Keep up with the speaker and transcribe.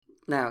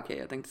Nej, okej.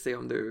 Jag tänkte se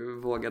om du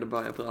vågade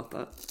börja prata.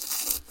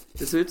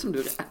 Det ser ut som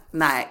du...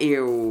 Nej,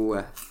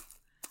 ew.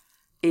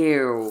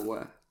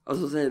 Och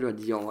så säger du att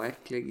jag är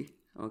äcklig.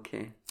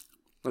 Okej.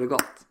 Var det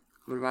gott?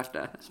 Var det värt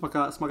det?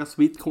 Smaka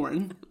sweet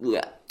corn.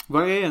 Yeah.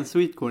 Vad är en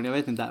sweet corn? Jag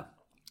vet inte.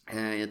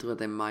 Jag tror att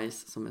det är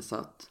majs som är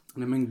sött.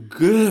 Nej men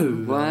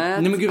gud. What?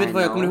 Nej men gud, vet du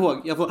vad jag kommer ihåg?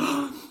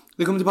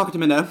 Det kommer tillbaka till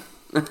mig nu.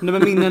 De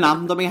är minnena,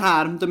 de är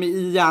här, de är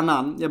i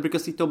hjärnan. Jag brukar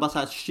sitta och bara så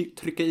här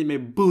trycka i mig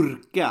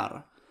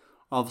burkar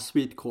av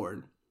sweet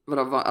corn.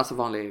 Vadå, alltså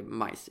vanlig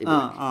majs i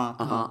burk?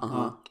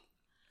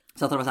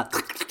 Så att det var så här...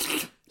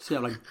 Så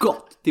jävla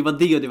gott. Det var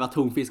det och det var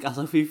tonfisk.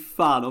 Alltså fy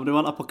fan, om det var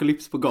en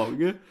apokalyps på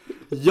gång.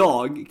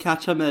 Jag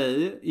catchar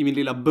mig i min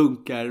lilla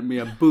bunker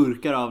med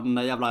burkar av den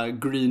där jävla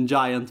Green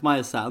Giant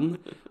majsen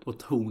och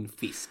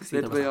tonfisk.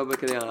 Vet du vad jag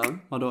brukade göra?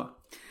 Vadå?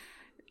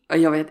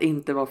 Jag vet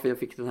inte varför jag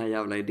fick den här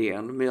jävla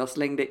idén. Men jag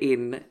slängde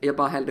in, jag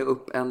bara hällde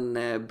upp en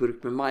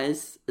burk med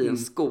majs i en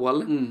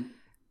skål.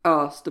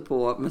 Öste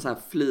på med så här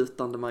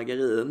flytande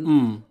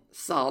margarin.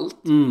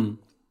 Salt.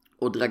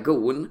 Och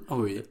dragon.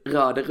 Oj.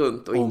 Rörde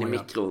runt och in i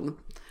mikron.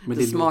 Men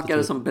det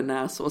smakade som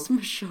bearnaisesås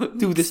med kött.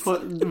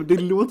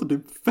 Det låter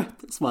typ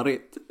fett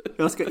smarrigt.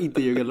 Jag ska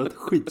inte ljuga, det låter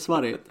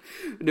skitsmarrigt.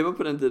 Det var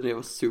på den tiden jag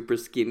var super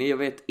skinny. Jag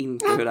vet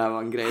inte hur det här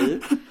var en grej.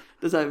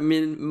 Det är så här,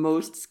 min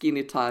most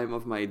skinny time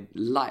of my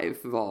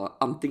life var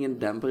antingen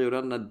den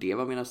perioden när det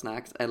var mina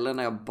snacks, eller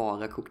när jag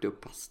bara kokte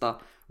upp pasta,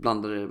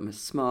 blandade det med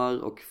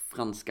smör och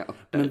franska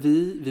örter. Men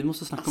vi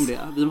måste snacka om det.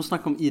 Vi måste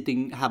snacka om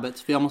eating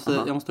habits. För jag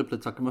måste upp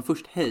lite saker. Men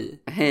först,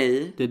 hej.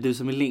 Hej. Det är du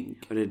som är Link.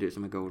 Och det är du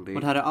som är Goldie.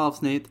 Och det här är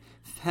avsnitt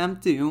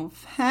 55.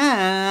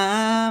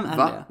 Är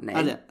Va? det? Nej.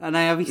 Är det?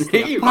 Nej, jag visste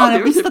det. Nej, Fan,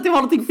 jag visste att det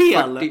var någonting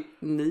fel.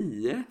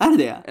 49. Är det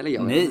det? Eller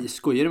jag vet Nej, inte.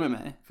 skojar du med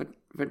mig?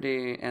 För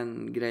det är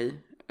en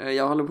grej.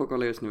 Jag håller på att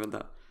kolla just nu,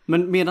 vänta.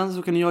 Men medan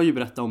så kan jag ju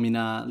berätta om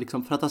mina,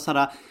 liksom, för att ha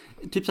såhär,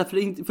 typ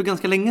såhär, för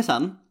ganska länge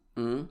sedan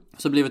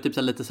så blev jag typ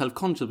såhär lite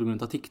self-conscious på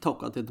grund av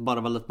TikTok. Att det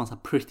bara var lite massa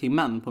pretty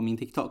men på min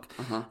TikTok.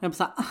 Jag var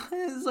såhär,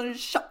 så är det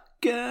tjock.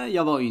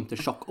 Jag var ju inte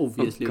tjock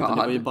obviously, utan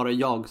det var ju bara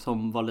jag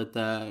som var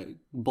lite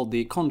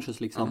body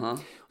conscious liksom. Och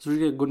så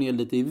försökte jag gå ner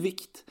lite i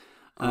vikt.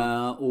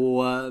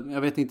 Och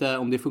jag vet inte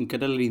om det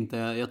funkade eller inte.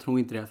 Jag tror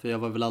inte det, för jag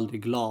var väl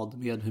aldrig glad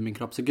med hur min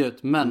kropp såg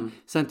ut. Men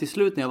sen till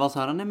slut när jag var så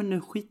här: nej men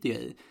nu skiter jag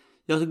i.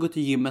 Jag ska gå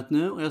till gymmet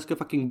nu och jag ska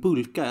fucking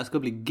bulka. Jag ska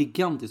bli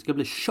gigantisk, jag ska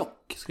bli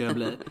tjock, ska jag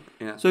bli.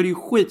 Så är det ju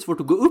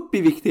skitsvårt att gå upp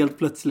i vikt helt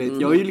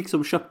plötsligt. Jag har ju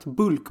liksom köpt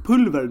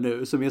bulkpulver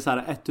nu som är så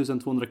här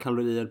 1200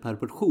 kalorier per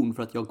portion,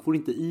 för att jag får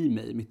inte i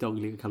mig mitt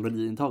dagliga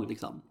kaloriintag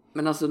liksom.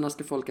 Men alltså, när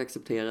ska folk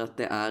acceptera att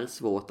det är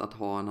svårt att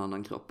ha en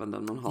annan kropp än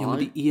den man har? Ja, men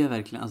det är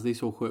verkligen, alltså det är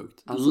så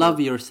sjukt. Alltså...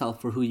 Love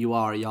yourself for who you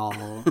are,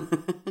 y'all.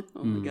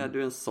 Oh my god, du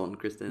är en sån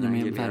Christina. Ja,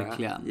 men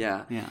verkligen.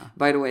 Yeah.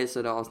 By the way, så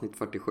är det avsnitt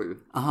 47.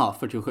 Aha,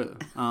 47.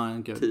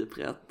 Gud. Typ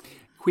rätt.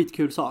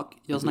 Skitkul sak.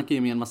 Jag snackar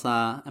ju med en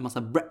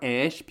massa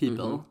British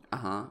people.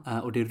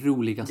 Och det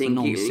roligaste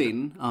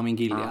någonsin. Ja, min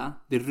gilja.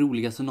 Det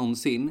roligaste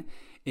någonsin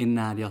är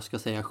när jag ska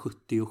säga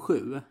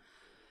 77.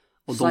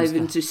 Och de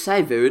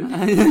 77.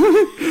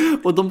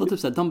 Och de var typ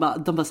såhär,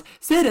 de bara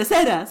säg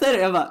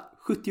det. Jag bara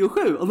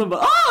 77. Och de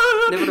bara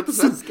det var det på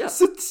svenska. Det är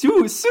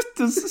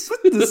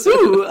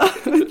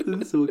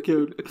så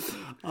kul.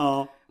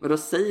 Ja. Men då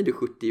säger du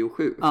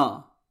 77?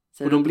 Ja.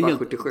 Säger och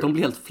de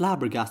blir helt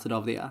flabbergasted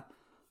av det.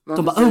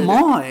 De bara,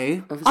 oh my,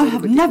 I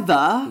have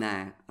never.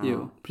 Nej,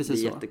 jo, precis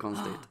så. Det är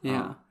jättekonstigt.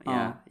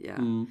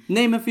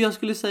 Nej, men för jag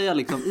skulle säga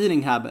liksom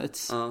eating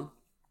habits.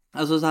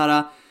 Alltså så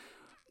här,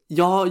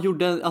 jag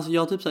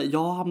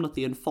har hamnat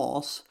i en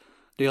fas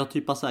där jag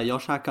typ så här,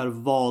 jag käkar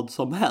vad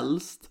som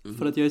helst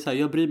för att jag är så här,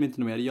 jag bryr mig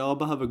inte mer. Jag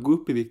behöver gå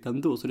upp i vikt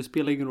ändå, så det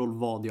spelar ingen roll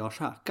vad jag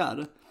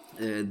käkar.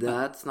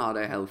 That's not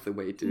a healthy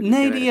way to.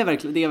 Nej, det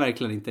är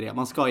verkligen inte det.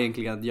 Man ska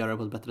egentligen göra det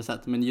på ett bättre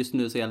sätt, men just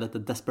nu så är jag lite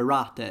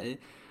desperate.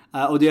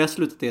 Och det har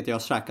slutat i att jag har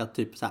käkat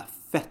typ så här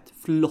fett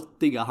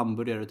flottiga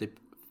hamburgare typ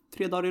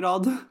 3 dagar i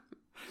rad.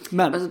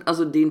 Men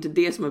alltså det är inte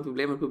det som är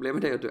problemet.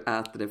 Problemet är att du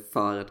äter det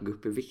för att gå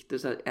upp i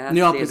vikt. Så här, ät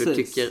det precis. Du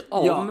tycker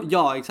om.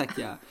 Ja, exakt,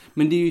 ja.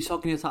 Men det är ju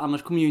saken är så här,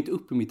 annars kommer jag ju inte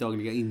upp i mitt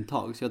dagliga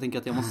intag. Så jag tänker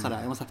att jag måste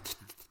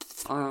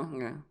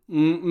okay.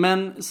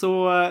 Men så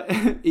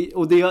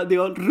och det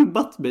har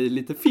rubbat mig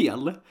lite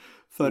fel.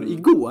 För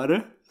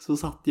igår så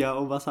satt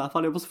jag och var så här,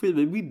 fan jag måste få i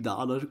mig middag,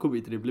 annars kommer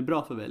inte det bli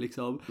bra för mig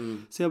liksom.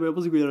 Så jag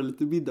måste gå och göra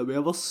lite middag, men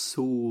jag var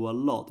så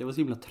lat. Jag var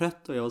så himla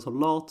trött och jag var så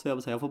lat, så jag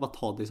var så här, jag får bara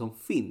ta det som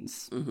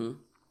finns.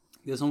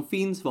 Det som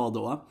finns var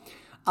då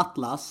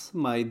Atlas,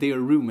 my dear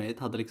roommate,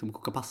 hade liksom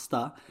kokat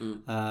pasta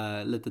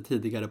lite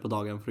tidigare på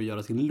dagen för att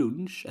göra sin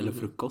lunch eller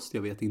frukost,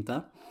 jag vet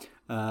inte.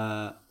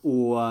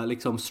 Och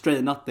liksom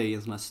strainat det i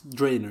en sån här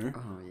drainer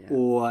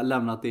och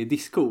lämnat det i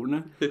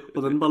diskon.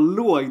 Och den bara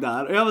låg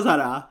där och jag var så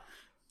här,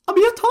 ja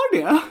men jag tar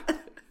det.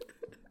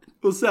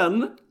 Och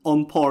sen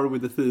on par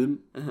with the theme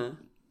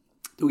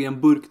tog jag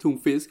en burk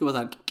tonfisk och var så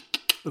här,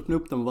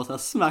 öppnade upp den och bara så här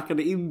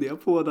smackade in det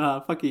på den här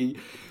fucking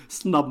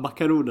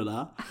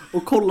snabbmakaronerna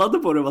och kollade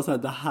på det och var så här,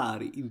 det här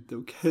är inte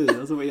okej.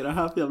 Alltså vad är det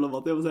här för jävla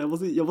mat?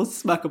 Jag måste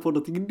smacka på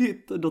någonting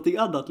nytt, någonting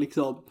annat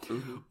liksom.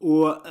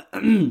 Och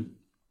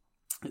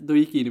Då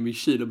gick jag in i min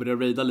kyl och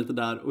började raida lite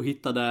där och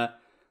hittade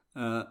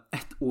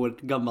 1 år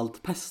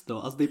gammalt pesto.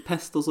 Alltså det är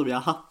pesto som jag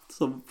har haft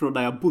som från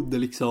där jag bodde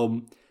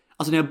liksom.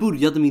 Alltså när jag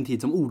började min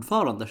tid som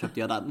ordförande köpte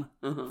jag den.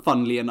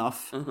 Funnily enough.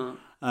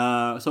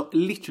 Så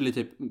literally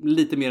typ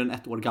lite mer än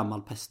 1 år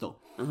gammal pesto. Och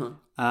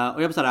jag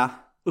bara såhär,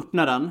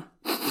 öppnar den.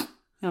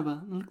 Jag bara,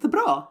 det luktar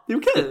bra, det är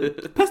okej.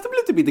 Pesto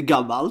blir typ inte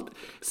gammalt.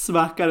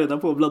 Smäkar redan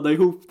på och blandar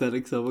ihop det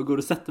liksom. Och går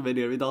och sätter mig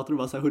ner vid datorn och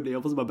bara såhär,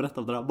 jag måste bara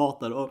berätta om den här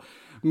maten. Och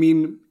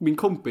min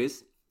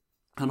kompis,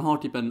 han har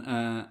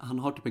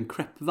typ en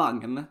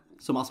crepevagn.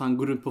 Som alltså han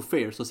går runt på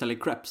fairs och säljer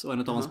crepes. Och en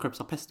av hans crepes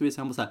har pesto i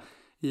sig. Han bara såhär,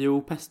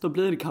 jo, pesto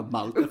blir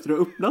gammalt. Efter att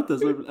ha öppnat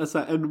det så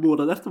en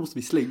månad efter måste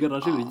vi slänga den.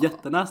 Annars är det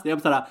jättenäst. Jag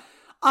bara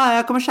såhär,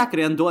 jag kommer käka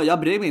det ändå, jag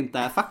bryr mig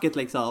inte. Fuck it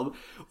liksom.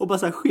 Och bara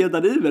såhär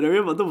skedade i mig. Och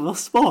jag bara, de var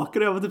smakar.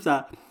 Och jag var typ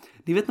såhär,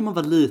 ni vet när man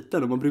var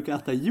liten och man brukar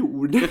äta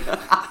jord.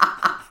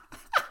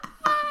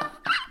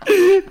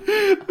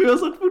 Och jag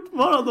satt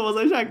fortfarande och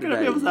så käkade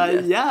och jag var såhär,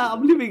 yeah,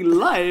 I'm living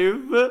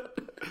life.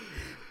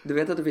 Du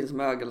vet att det finns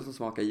mögel som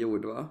smakar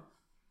jord, va?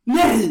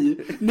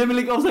 Nej! Nej men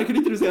lägg av så här, kan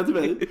inte du säga till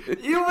mig?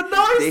 Jo, nice.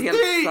 Det är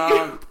helt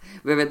sant.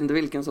 Men jag vet inte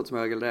vilken sorts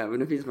mögel det är, men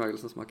det finns mögel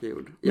som smakar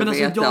jord. Jag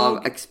vet det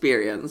av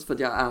experience för att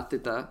jag har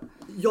ätit det.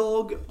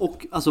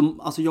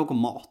 Jag och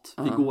mat,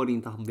 vi går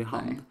inte hand i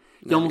hand. Nej,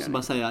 jag måste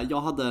bara säga,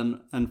 jag hade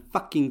en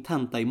fucking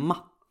tenta i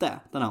matte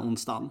den här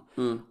onsdagen.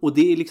 Och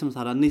det är liksom så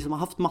här, ni som har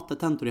haft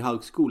mattetentor i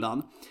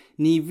högskolan,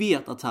 ni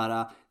vet att så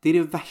här, det är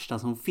det värsta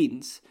som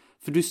finns.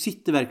 För du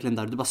sitter verkligen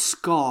där och du bara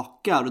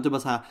skakar och du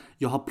bara så här,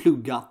 jag har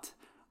pluggat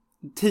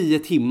 10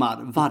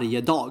 timmar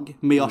varje dag.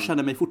 Men jag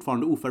känner mig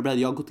fortfarande oförberedd.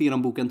 Jag har gått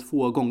igenom boken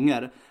 2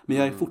 gånger. Men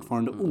jag är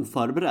fortfarande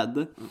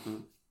oförberedd.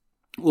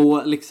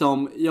 Och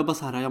liksom, jag bara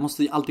så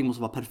här, allting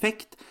måste vara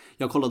perfekt.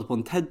 Jag kollade på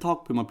en TED-talk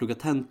på hur man pluggar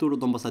tentor. Och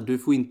de bara så här, du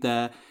får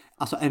inte,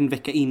 alltså en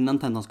vecka innan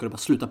tentan ska du bara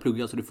sluta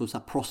plugga. Så du får så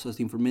här process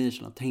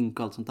information och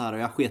tänka och allt sånt där. Och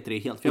jag sket i det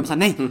helt. För jag bara så här,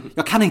 nej,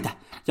 jag kan inte.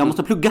 Jag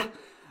måste plugga.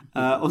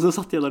 Och så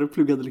satt jag där och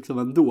pluggade liksom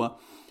ändå.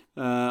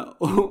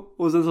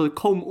 Och sen så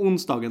kom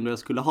onsdagen då jag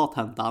skulle ha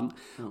tentan.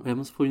 Och jag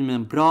måste få i mig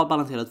en bra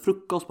balanserad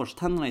frukost, borsta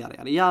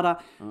tänderna,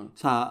 jada.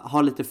 Så här,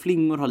 ha lite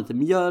flingor, ha lite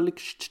mjölk,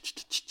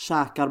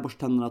 käkar, borsta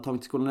tänderna, ta mig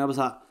till skolan. Och jag bara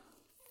så här,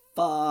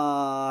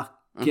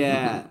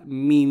 fuck,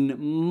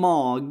 min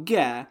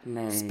mage.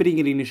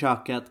 Springer in i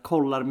köket,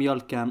 kollar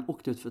mjölken,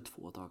 åkte ut för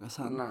 2 dagar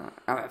sedan.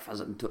 Nej,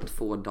 fast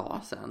 2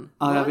 dagar sedan.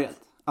 Ja, jag vet.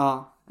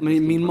 Ja,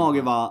 men min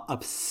mage var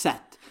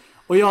upset.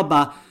 Och jag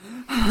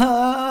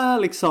bara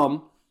liksom,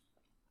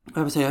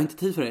 jag vill säga, jag har inte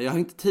tid för det. Jag har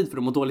inte tid för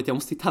att må dåligt. Jag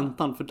måste till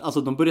tentan. För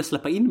alltså, de börjar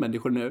släppa in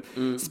människor nu.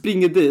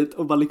 Springer dit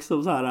och bara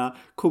liksom så här,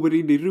 kommer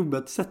in i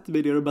rummet, sätter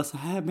mig ner och bara så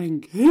här,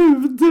 men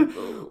gud.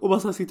 Och bara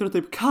så här sitter och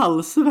typ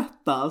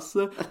kallsvettas.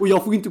 Och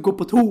jag får inte gå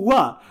på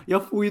toa.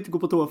 Jag får inte gå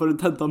på toa förrän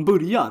tentan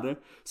börjar.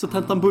 Så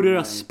tentan börjar,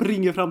 jag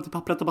springer fram till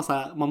pappret och bara så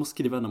här, man måste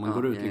skriva när man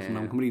går ut liksom,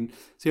 när man kommer in.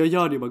 Så jag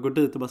gör det, bara går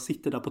dit och bara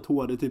sitter där på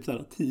toa i typ så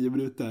här 10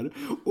 minuter.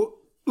 Och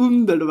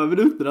under de här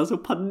minuterna så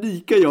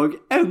panikar jag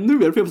ännu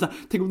mer. För jag bara såhär,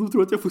 tänk om de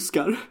tror att jag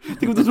fuskar.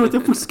 Tänk om de tror att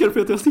jag fuskar för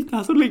att jag sitter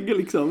här så länge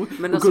liksom.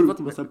 Men och alltså, går ut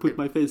och bara såhär, put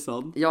my face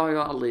on. Jag har ju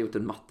aldrig gjort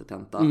en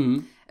mattetenta.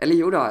 Eller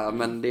jo, det har jag,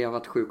 men det har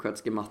varit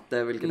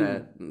sjuksköterskematte, vilket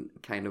är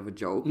kind of a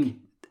joke.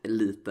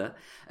 Lite.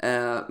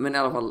 Men i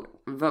alla fall,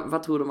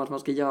 vad tror de att man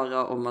ska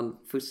göra om man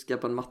fuskar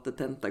på en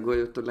mattetenta? Gå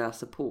ut och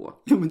läsa på.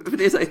 Ja, men, för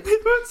det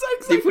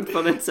är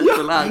fortfarande ett sätt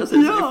att lära sig. Så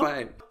det är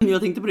fine.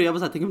 Jag tänkte på det, jag var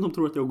såhär, tänk om de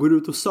tror att jag går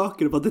ut och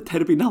söker vad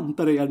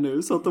determinanter är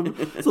nu. Så att de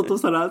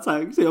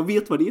så jag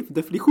vet vad det är för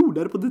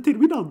definitioner på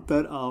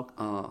determinanter.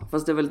 Ja,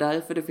 fast det är väl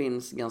därför det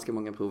finns ganska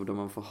många prov där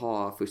man får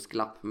ha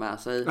fusklapp med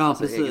sig. Ja,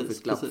 alltså egen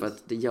fusklapp, för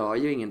att det gör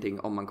ju ingenting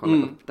om man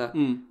kollar upp det.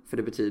 För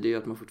det betyder ju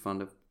att man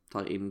fortfarande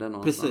tar in den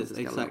någonstans. Precis,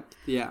 exakt.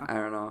 Yeah. I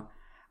don't know.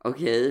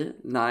 Okej,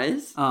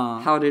 nice.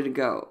 How did it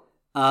go?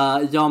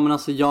 Ja, men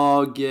alltså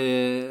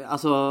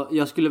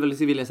jag skulle väl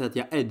vilja säga att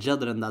jag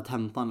edgade den där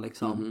tentan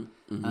liksom.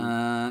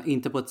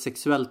 Inte på ett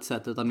sexuellt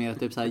sätt, utan mer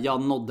typ såhär,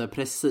 jag nådde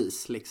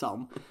precis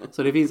liksom.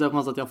 Så det finns en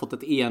chans att jag har fått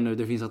ett E nu,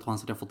 det finns en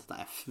chans att jag har fått ett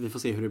F. Vi får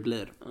se hur det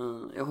blir.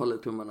 Jag håller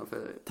tummarna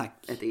för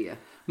ett E.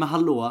 Men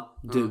hallå,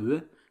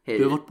 du... Hej.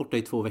 Du har varit borta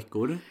i 2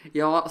 veckor.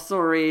 Ja,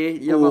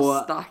 sorry, jag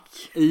var stack.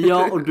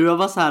 Ja, och du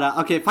var så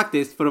här, okej,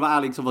 faktiskt, för att vara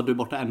ärlig så var du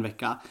borta 1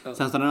 vecka.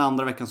 Sen så den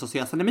andra veckan så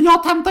säger jag så här, men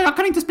jag tentar, jag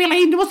kan inte spela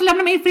in, du måste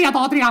lämna mig i fred,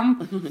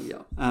 Adrian.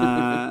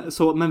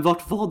 Så, men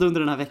vart var du under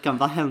den här veckan?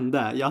 Vad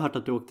hände? Jag har hört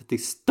att du åkte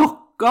till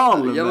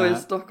Stockholm. Jag var i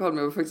Stockholm,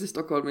 jag var faktiskt i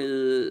Stockholm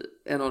i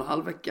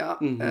 1,5 vecka.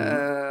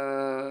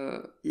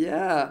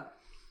 Yeah.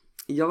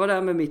 Jag var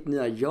där med mitt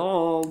nya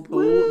jobb.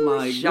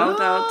 Oh my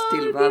Shoutout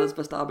till världens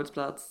bästa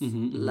arbetsplats.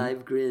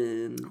 Live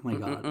Green. Oh my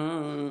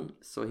god.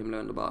 Så himla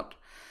underbart.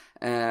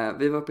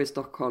 Vi var uppe i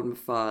Stockholm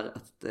för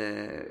att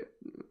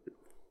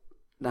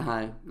det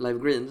här Live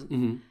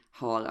Green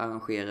har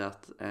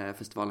arrangerat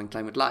festivalen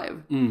Climate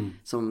Live.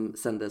 Som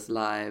sändes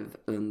live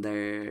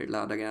under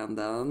lördagen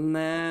den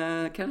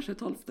kanske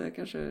 12:e,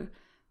 kanske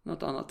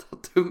något annat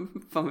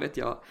datum. Fan vet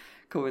jag.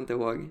 Kommer inte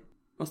ihåg.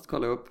 Måste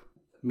kolla upp.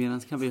 Medan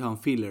kan vi ha en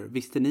filler.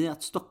 Visste ni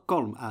att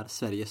Stockholm är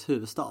Sveriges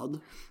huvudstad?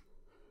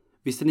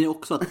 Visste ni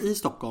också att i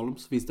Stockholm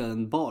så finns det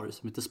en bar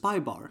som heter Spy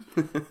Bar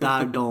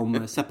där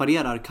de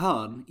separerar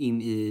kön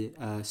in i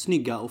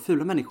snygga och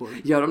fula människor.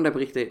 Gör de det på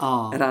riktigt?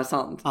 Ja. Är det här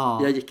sant? Ja.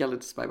 Jag gick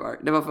aldrig till Spy Bar.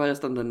 Det var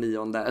förresten den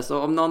 9:e. Så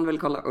om någon vill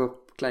kolla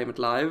upp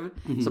Climate Live,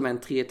 som är en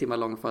 3 timmar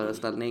lång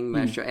föreställning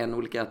med 21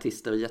 olika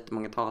artister och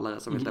jättemånga talare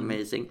som är helt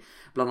amazing.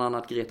 Bland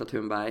annat Greta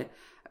Thunberg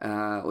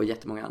och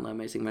jättemånga andra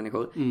amazing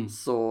människor.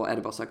 Så är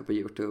det bara att söka på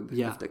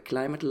YouTube efter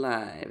Climate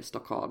Live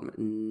Stockholm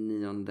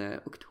 9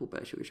 oktober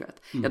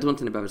 2021. Jag tror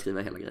inte ni behöver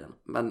skriva hela grejen.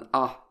 Men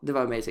det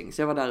var amazing.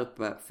 Så jag var där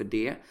uppe för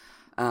det.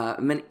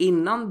 Men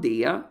innan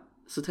det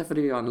så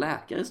träffade jag en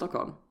läkare i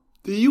Stockholm.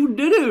 Det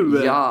gjorde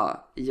du!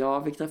 Ja,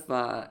 jag fick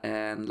träffa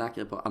en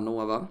läkare på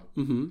Anova.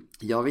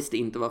 Jag visste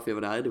inte varför jag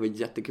var där. Det var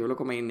jättekul att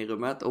komma in i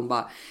rummet. Och hon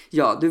bara,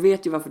 ja, du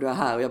vet ju varför du är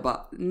här. Och jag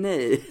bara,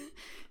 nej,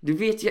 du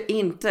vet ju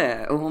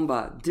inte. Och hon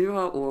bara, du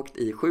har åkt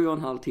i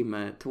 7,5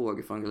 timmar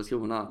tåg från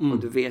Karlskrona. Och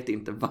du vet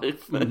inte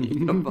varför.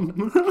 Jag bara,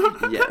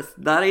 yes,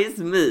 that is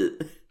me.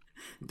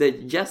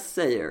 The yes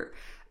sayer.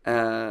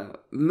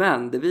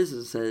 Men det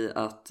visade sig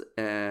att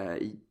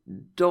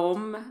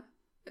de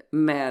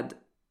med...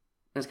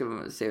 Jag ska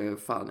se hur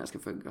fan jag ska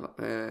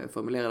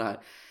formulera det här.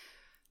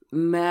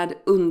 Med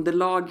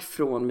underlag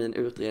från min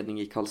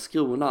utredning i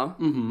Karlskrona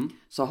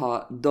så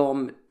har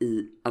de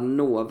i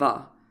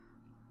Anova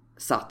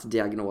satt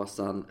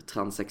diagnosen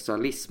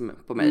transsexualism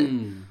på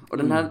mig. Och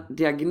den här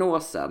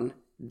diagnosen,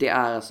 det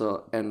är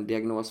alltså en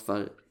diagnos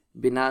för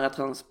binära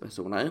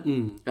transpersoner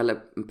eller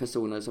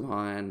personer som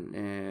har en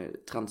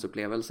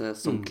transupplevelse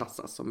som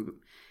klassas som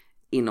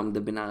inom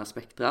det binära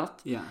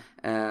spektrat.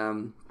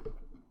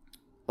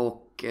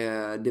 Och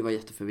det var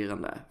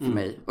jätteförvirrande för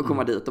mig att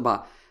komma dit och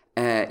bara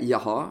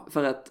jaha,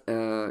 för att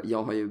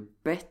jag har ju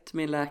bett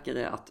min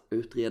läkare att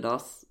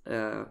utredas,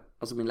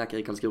 alltså min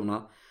läkare i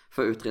Karlskrona,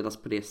 för att utredas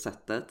på det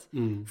sättet.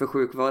 För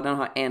sjukvården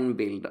har en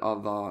bild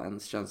av vad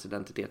ens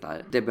könsidentitet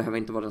är. Det behöver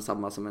inte vara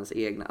densamma som ens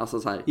egna. Alltså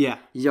så här,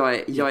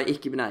 jag är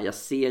icke-binär, jag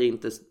ser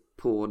inte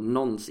på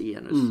någons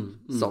genus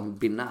som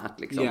binärt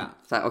liksom.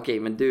 Så här, okej,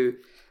 men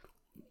du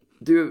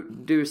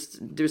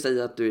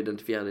säger att du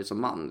identifierar dig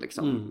som man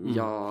liksom.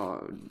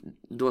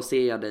 Då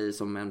ser jag dig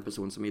som en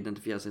person som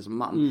identifierar sig som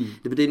man.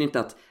 Det betyder inte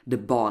att det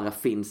bara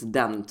finns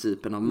den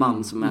typen av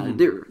man som är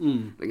du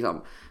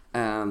liksom.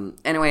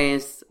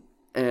 Anyways,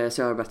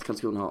 så jag har bett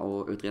Karlskrona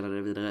och utreda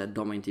det vidare.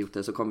 De har inte gjort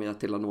det. Så kom jag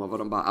till Anova och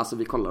de bara, alltså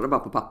vi kollade bara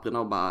på papperna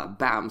och bara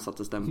bam,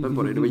 satte stämpeln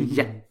på det. Det var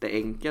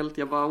jätteenkelt.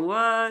 Jag bara,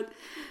 what?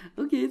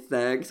 Okej,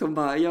 thanks. Hon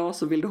bara, ja,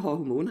 så vill du ha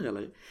hormoner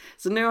eller?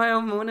 Så nu har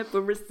jag hormoner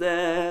på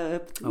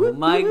recept.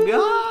 Oh my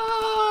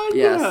god!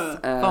 Yes.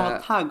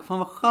 Fan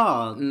vad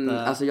skönt.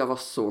 Alltså jag var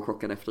så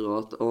chockad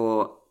efteråt.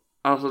 Och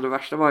alltså det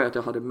värsta var ju att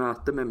jag hade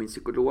möte med min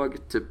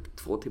psykolog typ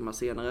 2 timmar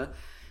senare.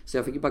 Så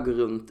jag fick ju bara gå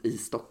runt i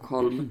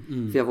Stockholm.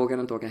 För jag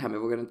vågade inte åka hem. Jag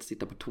vågade inte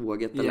sitta på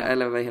tåget.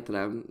 Eller vad heter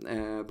det?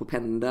 På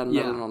pendeln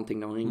eller någonting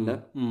när hon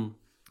ringde.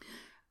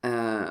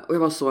 Och jag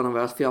var så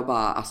nervös. För jag bara,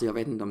 alltså jag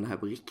vet inte om det här är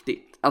på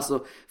riktigt.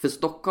 Alltså för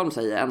Stockholm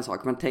säger en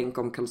sak. Men tänk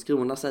om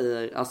Karlskrona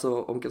säger,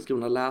 alltså om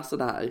Karlskrona läser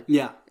det här.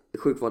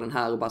 Sjukvården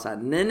här och bara såhär,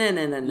 nej.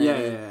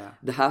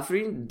 Det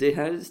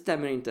här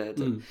stämmer inte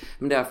typ.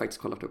 Men det har jag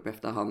faktiskt kollat upp i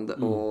efterhand.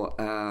 Och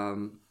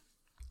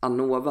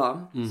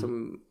Anova,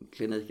 som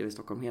kliniken i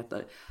Stockholm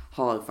heter,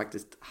 har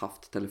faktiskt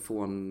haft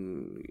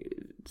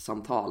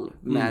telefonsamtal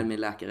med min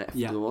läkare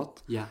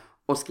efteråt.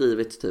 Och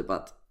skrivit typ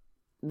att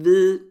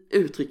vi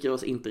uttrycker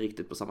oss inte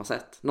riktigt på samma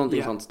sätt.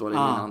 Någonting sånt står det i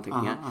mina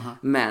anteckningar.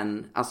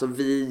 Men alltså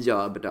vi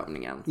gör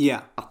bedömningen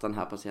att den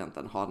här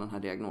patienten har den här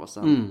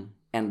diagnosen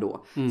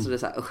ändå. Så det är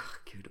såhär,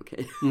 gud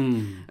okej.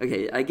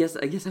 Okej, I guess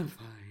I'm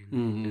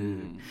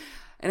fine.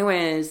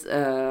 Anyways,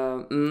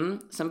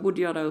 sen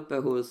bodde jag där uppe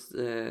hos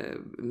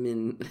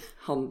min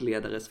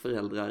handledares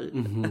föräldrar.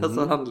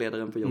 Alltså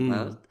handledaren på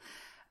jobbet.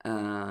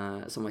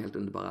 Som var helt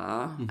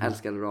underbara.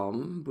 Älskade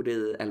dem. Bodde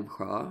i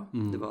Älvsjö.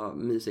 Det var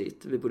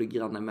mysigt. Vi bodde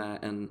granne med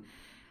en,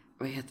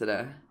 vad heter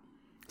det?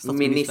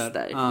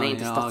 Minister. Nej,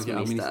 inte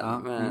statsminister.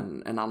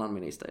 Men en annan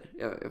minister.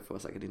 Jag får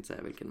säkert inte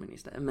säga vilken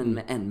minister. Men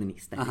med en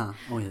minister.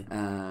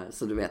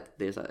 Så du vet,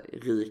 det är så här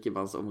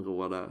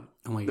rikemansområde.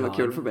 Det var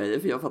kul för mig.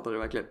 För jag fattade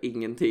verkligen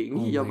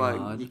ingenting. Jag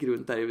bara gick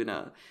runt där i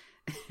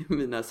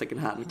mina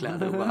second hand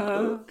kläder och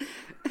bara,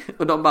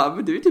 och de bara,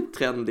 men du är typ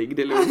trendig,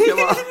 det är lugnt. Jag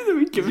bara,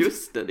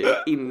 just det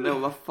är inne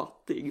och var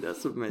fattig. Det är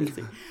så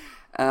amazing.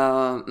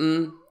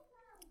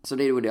 Så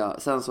det gjorde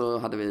jag. Sen så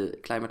hade vi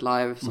Climate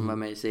Live som var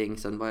amazing.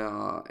 Sen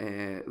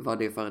var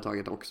det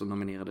företaget också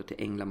nominerade till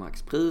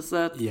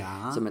Änglamarkspriset.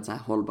 Som ett så här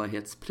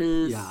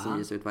hållbarhetspris som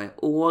ges ut varje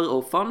år.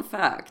 Och fun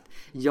fact,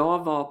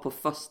 jag var på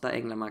första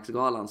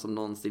Änglamarksgalan som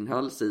någonsin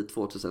hölls i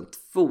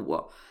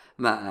 2002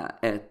 med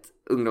ett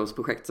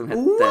ungdomsprojekt som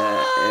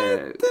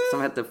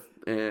hette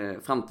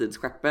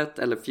Framtidsskeppet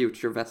eller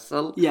Future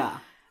Vessel.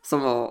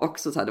 Som var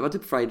också så här, det var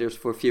typ Fridays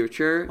for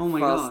Future.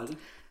 Fast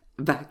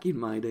back in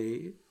my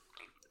day.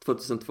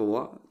 2002.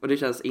 Och det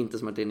känns inte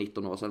som att det är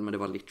 19 år sedan, men det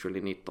var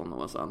literally 19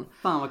 år sedan.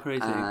 Fan vad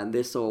crazy. Det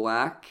är så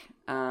wack.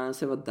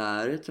 Så jag var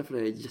där,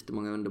 träffade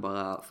jättemånga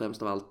underbara,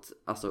 främst av allt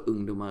alltså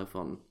ungdomar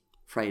från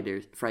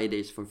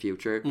Fridays for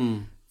Future.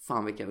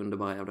 fan vilka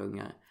underbara jävla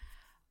ungar.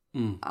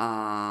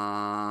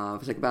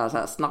 Försöker bara så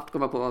här snabbt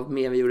komma på vad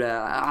mer vi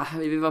gjorde.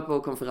 Vi var på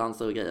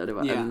konferenser och grejer. Det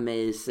var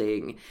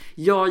amazing.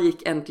 Jag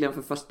gick äntligen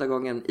för första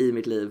gången i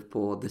mitt liv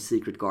på The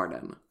Secret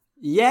Garden.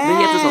 Yes! Det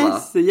heter så, va?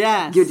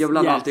 Yes! Gud, jag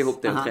blandar alltid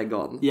ihop det och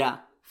trädgården. Ja.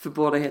 För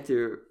båda heter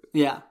ju...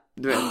 Ja.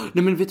 Du vet.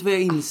 Nej, men vet du vad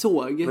jag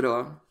insåg?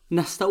 Vadå?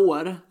 Nästa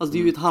år, alltså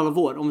det är ju ett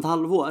halvår. Om ett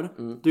halvår,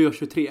 då är jag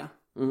 23.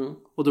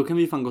 Och då kan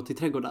vi ju fan gå till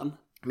trädgården.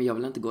 Men jag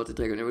vill inte gå till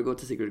trädgården, jag vill gå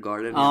till Secret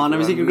Garden. Ja, nej,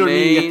 men Secret Garden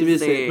är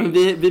jättemysigt. Men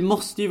vi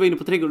måste ju vara inne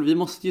på trädgården. Vi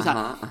måste ju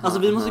såhär, alltså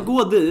vi måste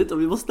gå dit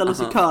och vi måste ställa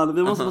oss i kön. Och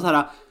vi måste vara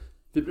såhär,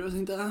 vi bryr oss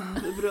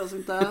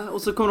inte.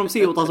 Och så kommer de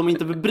se åt oss som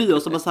inte vill bry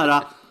oss och bara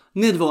såhär,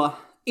 ni två,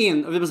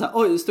 in. Och vi bara såhär,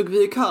 oj, stod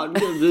vi i kön?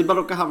 Vi bara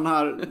råkar hamna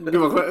här, gud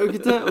vad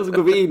sjukt. Och så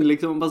går vi in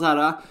liksom och bara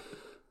såhär,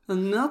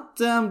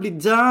 natten blir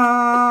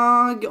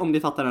dag. Om ni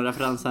fattar den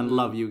referensen,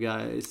 love you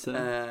guys.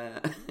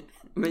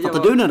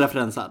 Fattar du den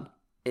referensen?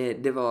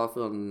 Det var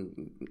från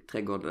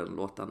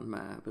Trädgården-låten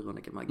med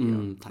Veronica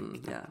Maggio.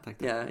 Tack.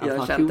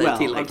 Jag kände dig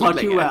tillräckligt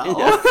länge.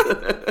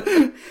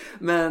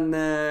 Men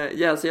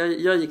så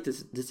jag gick till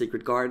The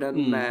Secret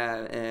Garden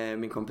med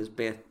min kompis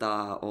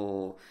Beta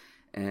och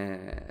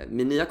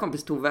min nya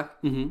kompis Tove.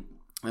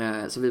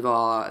 Så vi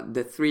var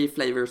the 3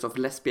 flavors of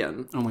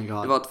lesbian. Oh my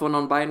God. Det var 2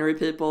 non-binary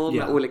people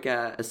med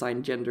olika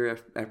assigned gender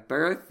at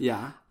birth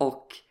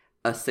och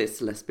a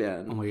cis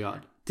lesbian. Oh my God.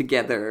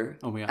 Together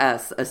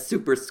as a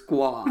super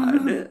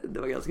squad. Det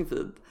var ganska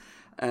fint.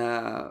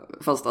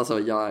 Fast alltså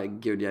jag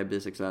är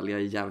bisexuell. Jag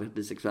är jävligt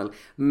bisexuell.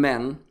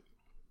 Men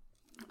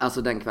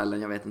alltså den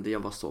kvällen, jag vet inte, jag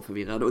var så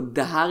förvirrad. Och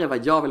det här är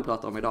vad jag vill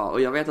prata om idag.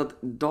 Och jag vet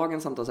att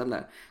dagens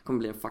samtalsämne kommer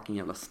bli en fucking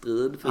jävla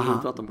strid. För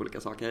vi pratar om olika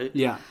saker.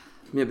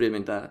 Men jag bryr mig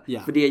inte.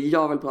 För det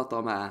jag vill prata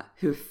om är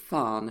hur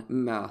fan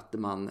möter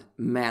man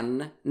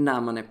män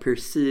när man är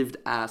perceived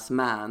as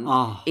man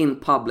in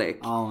public.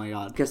 Oh my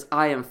God. Because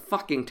I am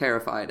fucking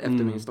terrified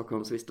efter min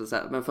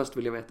Stockholmsvistelse. Men först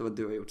vill jag veta vad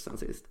du har gjort sen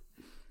sist.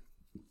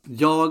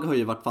 Jag har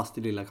ju varit fast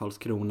i lilla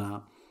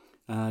Karlskrona.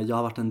 Jag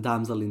har varit en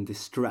damsel in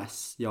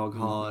distress. Jag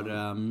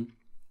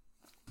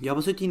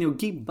var suttit inne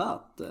och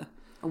gibbat.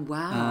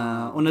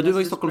 Och när du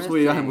var i Stockholm så var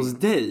jag hemma hos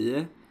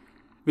dig.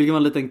 Vilket var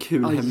en liten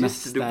kul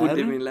hemester. Du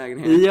bodde i min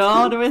lägenhet.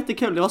 Ja, det var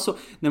jättekul. Det var så.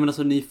 Nej, men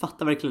alltså ni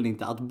fattar verkligen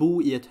inte att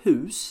bo i ett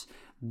hus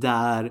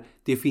där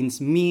det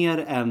finns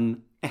mer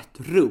än ett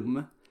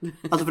rum.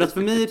 Alltså för att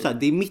för mig är det så här,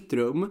 det är mitt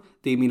rum,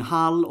 det är min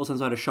hall och sen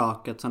så är det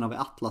köket, sen har vi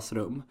Atlas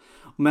rum.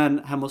 Men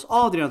hemma hos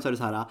Adrian så är det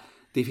så här,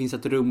 det finns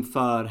ett rum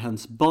för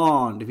hennes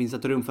barn, det finns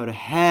ett rum för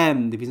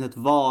hem, det finns ett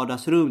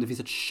vardagsrum, det finns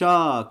ett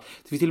kök,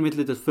 det finns till och med ett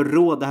litet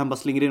förråd där han bara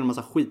slänger in en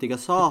massa skitiga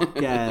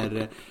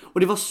saker. Och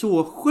det var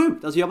så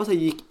sjukt, alltså jag bara så här,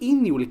 gick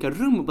in i olika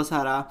rum och bara så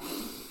här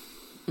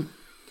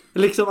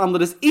liksom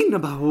andades in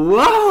och bara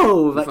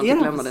wow, vad är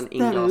det för den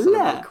inglasade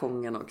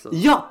balkongen också.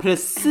 Ja,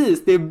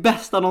 precis, det är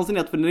bästa någonsin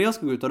att för när jag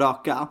ska gå ut och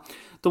raka,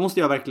 då måste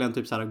jag verkligen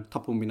typ så här, ta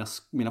på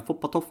mina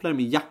foppatofflor,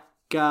 min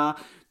jacka,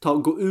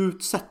 gå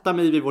ut, sätta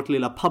mig vid vårt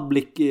lilla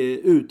public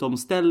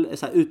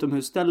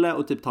utomhusställe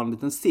och typ ta en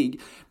liten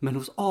cigg. Men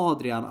hos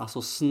Adrian,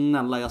 alltså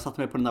snälla, jag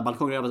satte mig på den där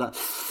balkongen och jag bara så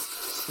här,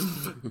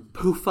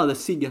 puffade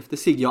cigg efter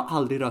cigg. Jag har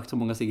aldrig rökt så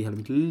många cigg i hela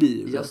mitt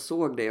liv. Jag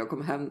såg det, jag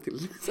kom hem till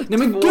nej,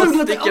 men 2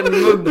 stycken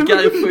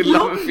muggar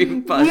fulla med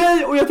fimpar.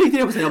 Nej, och jag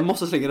tänkte jag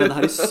måste slänga den, det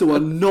här är så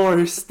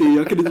nasty.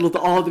 Jag kan inte låta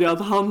Adrian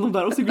ta hand om det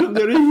här. Och så glömde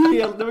jag det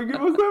helt. Men gud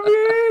vad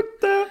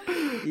skämmigt.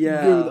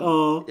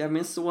 Ja,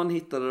 min son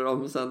hittade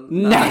dem sen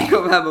när han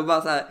kom hem och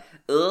bara så här,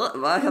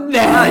 vad hände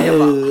här? Jag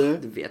bara,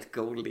 du vet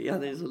Goldie,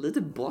 han är så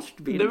lite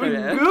borstbindare.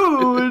 Det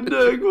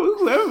var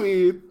god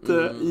skämmigt.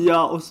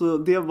 Ja, och så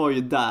det var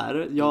ju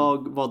där.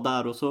 Jag var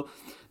där och så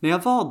när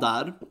jag var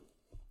där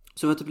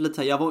så var jag typ lite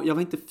så här, jag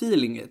var inte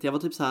feeling it. Jag var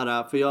typ så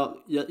här, för jag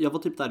var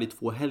typ där i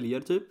 2 helger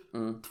typ.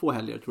 2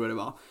 helger tror jag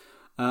det var.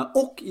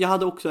 Och jag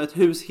hade också ett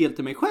hus helt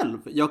till mig själv.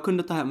 Jag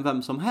kunde ta hem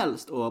vem som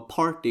helst och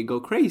party, go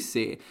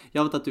crazy.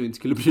 Jag vet att du inte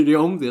skulle bry dig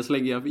om det så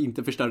länge jag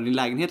inte förstörde din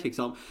lägenhet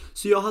liksom.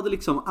 Så jag hade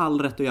liksom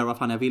all rätt att göra vad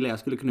fan jag ville. Jag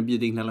skulle kunna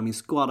bjuda in hela min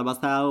skåda och bara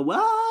såhär, wow,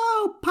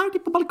 party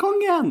på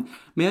balkongen.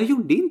 Men jag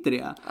gjorde inte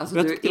det. Alltså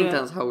du inte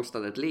ens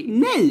hostade ett ligg?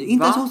 Nej,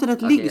 inte ens hostade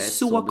ett ligg.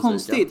 Så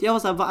konstigt. Jag var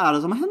såhär, vad är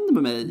det som händer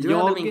med mig? Du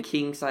hade min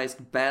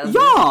king-sized bed.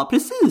 Ja,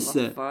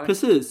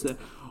 precis.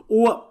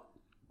 Och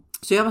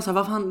så jag var såhär,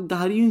 vad fan, det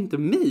här är ju inte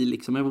mig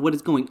liksom. What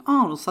is going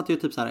on? Och så satt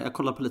jag typ såhär, jag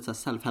kollade på lite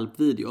såhär self-help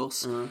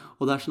videos.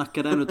 Och där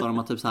snackade en utav dem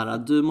att typ såhär,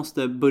 du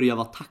måste börja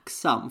vara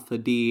tacksam för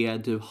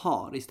det du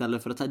har.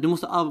 Istället för att du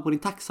måste öva på din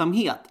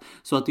tacksamhet.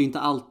 Så att du inte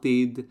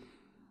alltid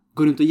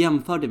går runt och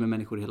jämför dig med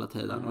människor hela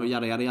tiden. Och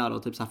jada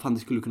och typ såhär, fan det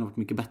skulle kunna varit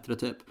mycket bättre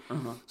typ.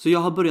 Så jag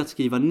har börjat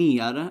skriva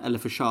ner, eller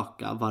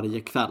försöka varje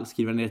kväll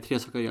skriva ner 3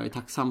 saker jag är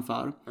tacksam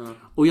för.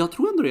 Och jag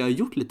tror ändå det har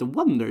gjort lite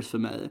wonders för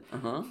mig.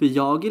 För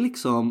jag är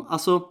liksom,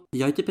 alltså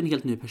jag är typ en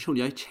helt ny person.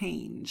 Jag är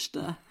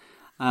changed.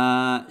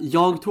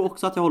 Jag tror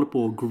också att jag håller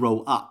på att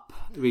grow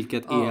up.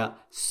 vilket är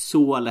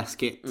så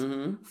läskigt.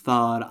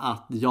 För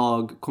att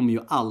jag kommer ju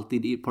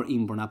alltid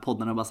in på den här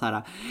podden och bara så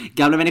här: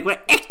 gamla människor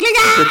är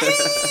äckliga!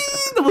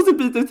 De måste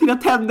byta ut sina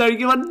tänder,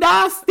 gud vad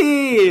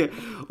nasty!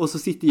 Och så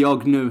sitter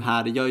jag nu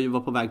här, jag var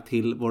på väg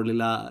till vår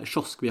lilla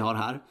kiosk vi har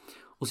här.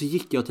 Och så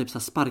gick jag och typ så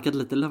här sparkade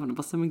lite löven och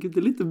bara så här, men gud, det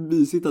är lite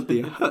mysigt att det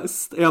är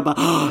höst. Och jag bara,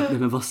 nej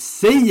men vad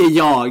säger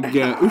jag?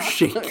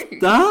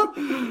 Ursäkta?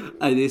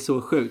 Nej, det är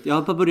så sjukt. Jag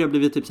har bara börjat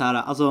bli typ så här,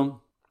 alltså,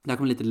 det här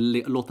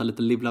kommer låta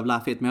lite live love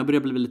laugh it, men jag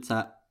börjar bli lite så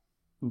här,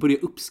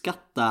 börjar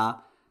uppskatta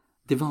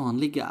det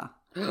vanliga.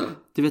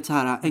 Du vet så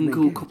här, en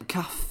god kopp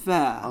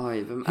kaffe.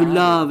 Oj, hur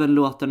löven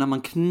låter när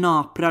man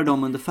knaprar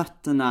dem under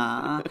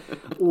fötterna.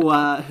 Och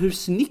hur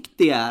snyggt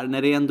det är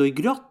när det ändå är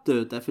grått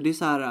ute. För det är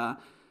så här,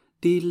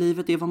 det är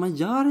livet är vad man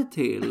gör det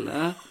till.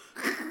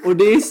 Och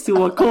det är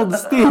så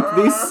konstigt.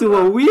 Det är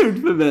så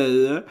weird för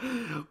mig.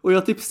 Och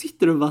jag typ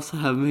sitter och bara så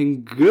här,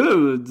 men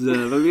gud,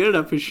 vem är den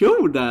där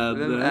personen?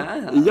 Vem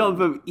är han? Ja,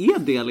 vem är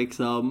det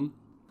liksom?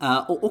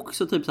 Och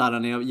också typ så här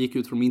när jag gick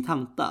ut från min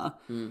tenta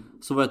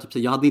så var jag typ så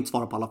här, jag hade inte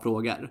svarat på alla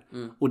frågor.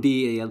 Och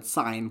det är ett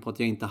sign på att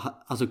jag inte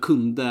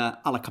kunde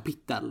alla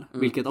kapitel.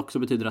 Vilket också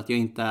betyder att jag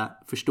inte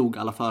förstod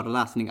alla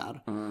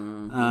föreläsningar.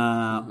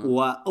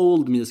 Och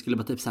old me skulle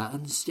bara typ så här,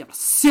 en jävla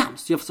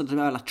sämst, jag får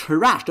jävla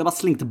trash. Du har bara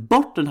slängt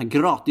bort den här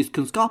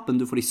gratiskunskapen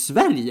du får i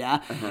Sverige.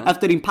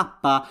 Efter din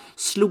pappa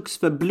slogs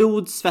för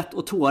blod, svett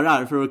och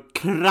tårar för att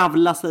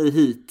kravla sig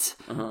hit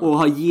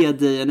och ge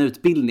dig en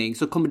utbildning.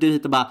 Så kommer du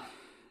hit och bara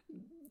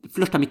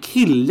flörta med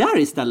killar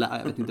istället.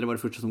 Jag vet inte, det var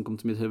det första som kom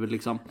till mitt huvud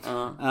liksom.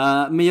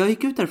 Men jag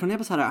gick ut därifrån och jag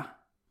bara så här,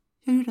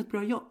 jag gjorde ett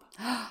bra jobb.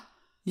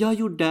 Jag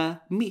gjorde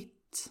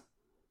mitt.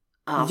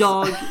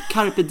 Jag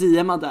carpe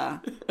diemade.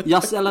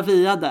 Jag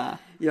selaviade.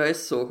 Jag är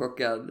så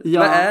chockad. Vad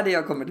är det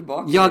jag kommer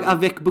tillbaka till? Jag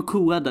avec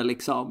beaucoup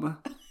liksom.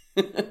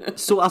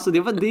 Så alltså det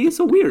är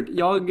så weird.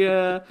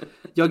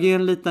 Jag är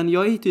en liten,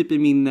 jag är typ i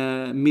min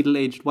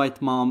middle-aged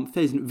white mom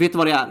face. Vet du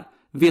vad det är?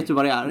 Vet du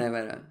vad det är? Nej, vad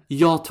är det?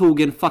 Jag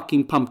tog en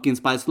fucking pumpkin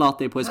spice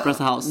latte på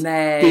Espresso House.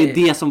 Nej. Det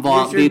är det som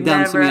var, det är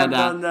den som är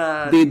det.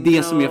 Det är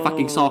det som är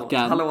fucking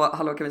saken.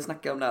 Hallå, kan vi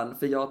snacka om den?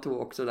 För jag tog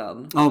också den.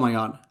 Oh my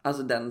god.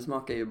 Alltså den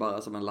smakar ju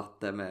bara som en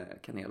latte med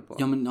kanel på.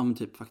 Ja men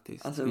typ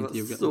faktiskt. Alltså det var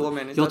inte så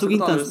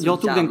meningslöst.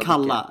 Jag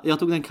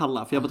tog den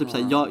kalla för jag bara typ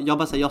såhär, jag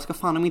bara säger jag ska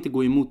fan inte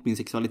gå emot min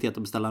sexualitet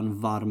och beställa en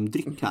varm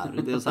dryck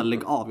här. Det är såhär,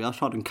 lägg av, jag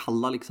kör den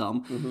kalla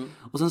liksom.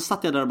 Och sen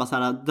satt jag där och bara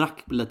såhär,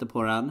 drack lite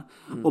på den.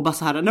 Och bara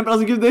såhär, nej men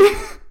alltså gud, det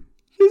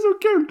är så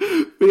kul.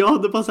 För jag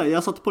hade bara såhär,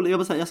 jag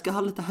bara såhär, jag ska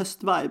ha lite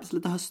höstvibes,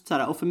 lite höst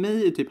såhär. Och för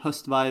mig är typ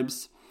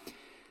höstvibes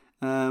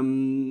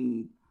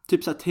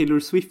typ såhär Taylor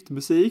Swift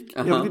musik.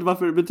 Jag vet inte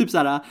varför, men typ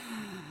såhär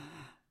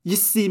You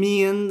see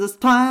me in the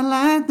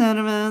twilight.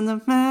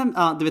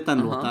 Ja, du vet den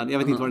låten. Jag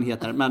vet inte vad den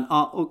heter. Men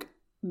ja, och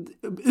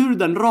ur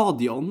den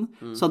radion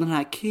så har den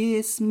här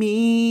Kiss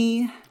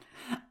me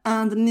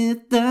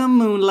underneath the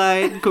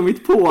moonlight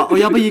kommit på. Och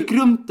jag bara gick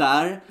runt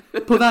där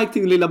på väg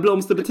till en lilla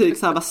blomsterbutik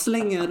så här, bara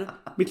slänger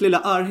mitt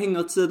lilla örhänge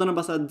åt sidan och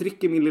bara så här,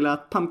 dricker min lilla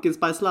pumpkin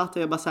spice latte.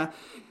 Jag bara så här,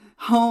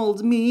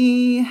 hold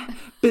me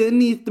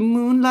beneath the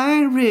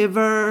moonlight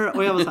river.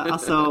 Och jag var så här,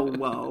 alltså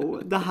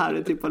wow, det här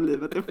är typ vad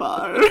livet är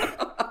för.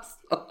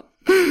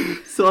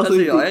 Så alltså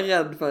jag är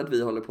rädd för att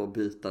vi håller på att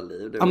byta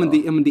liv. Ja men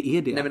det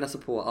är det. Nej men alltså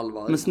på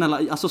allvar. Men snälla,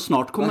 alltså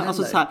snart kommer,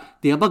 alltså så här,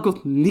 det har bara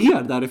gått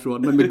ner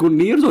därifrån. Men går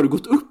ner så har det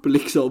gått upp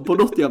liksom på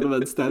något jävla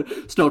vänster.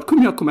 Snart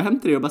kommer jag komma hem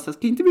till dig och bara säga,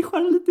 ska inte vi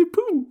skära lite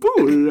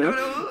pumpor?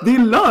 Det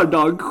är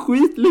lördag,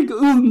 skit, lägg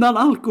undan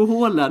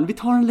alkoholen. Vi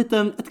tar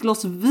ett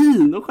glas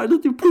vin och skär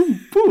lite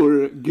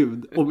pumpor.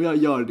 Gud, om jag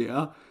gör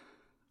det,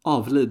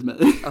 avlid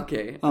mig.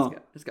 Okej, jag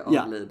ska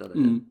avlida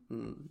dig.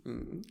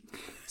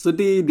 Så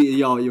det är det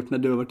jag har gjort när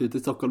du har varit ute i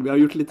Stockholm. Jag har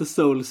gjort lite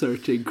soul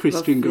searching,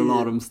 Christian Girl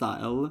Autumn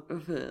style.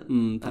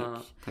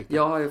 Tack.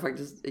 Jag har ju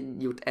faktiskt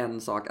gjort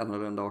en sak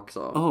annorlunda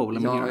också.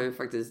 Jag har ju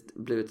faktiskt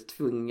blivit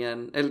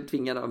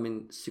tvingad av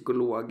min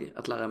psykolog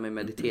att lära mig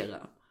meditera.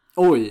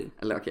 Oj.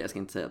 Eller okej, jag ska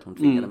inte säga att hon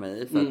tvingade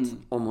mig. För att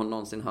om hon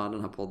någonsin hör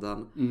den här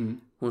podden,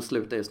 hon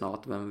slutar ju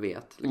snart, vem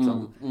vet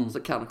liksom. Så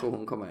kanske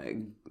hon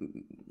kommer,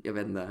 jag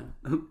vet inte,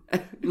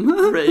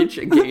 rage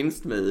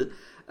against me.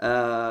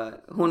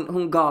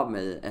 Hon gav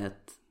mig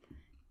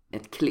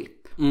ett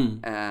klipp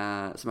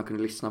som jag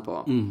kunde lyssna på.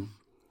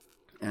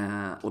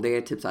 Och det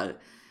är typ så här: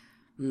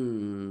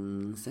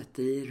 sätt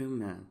dig i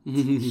rummet,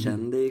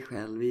 känn dig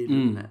själv i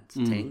rummet,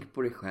 tänk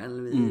på dig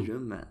själv i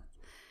rummet,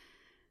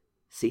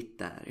 sitt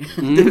där.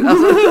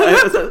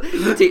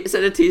 Så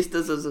är det tyst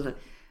och så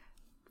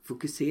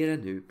fokusera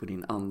nu på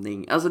din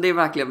andning. Alltså det är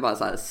verkligen bara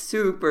så här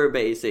super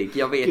basic.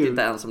 Jag vet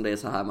inte ens om det är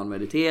så här man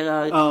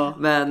mediterar.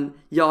 Men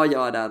jag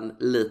gör den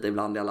lite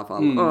ibland i alla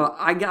fall.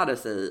 I gotta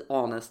say,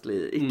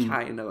 honestly, it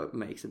kind of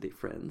makes a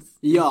difference.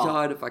 Ja.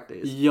 Gör det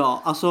faktiskt.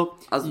 Ja, alltså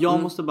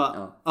jag måste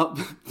bara...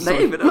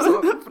 Nej, men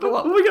alltså,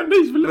 förlåt.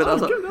 Men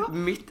alltså, God.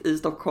 mitt i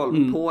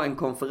Stockholm på en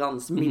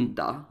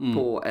konferensmiddag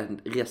på en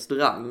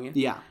restaurang.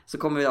 Så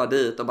kommer jag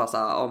dit och bara så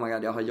här, oh my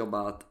god, jag har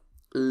jobbat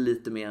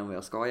lite mer än vad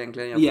jag ska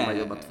egentligen. Jag har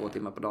jobbat 2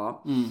 timmar per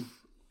dag.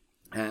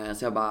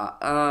 Så jag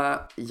bara,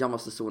 jag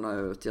måste zona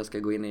ut, jag ska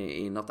gå in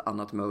i något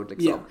annat mode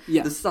liksom.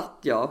 Då satt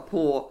jag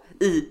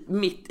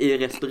mitt i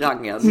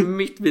restaurangen,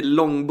 mitt vid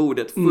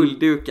långbordet,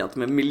 fulldukat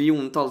med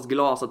miljontals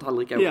glas och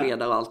tallrikar och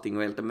skedar och allting,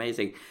 och helt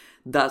amazing.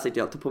 Där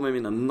sitter jag, tar på mig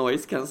mina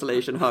noise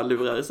cancellation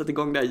hörlurar, sätter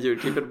igång det här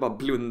ljudklippet och bara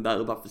blundar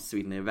och bara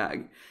försvinner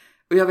iväg.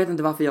 Och jag vet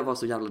inte varför jag var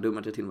så jävla dum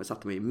att jag till och med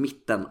satte mig i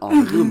mitten av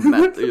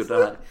rummet och gjorde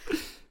det här.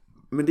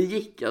 Men det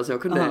gick, alltså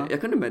jag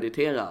kunde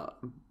meditera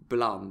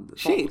bland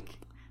folk.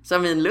 So I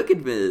mean, look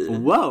at me.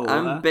 Wow.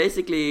 I'm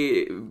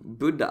basically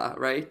Buddha,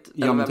 right?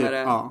 Ja, men typ,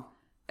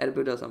 är det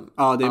Buddha som...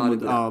 Ja, det är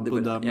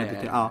Buddha.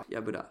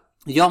 Ja, Buddha.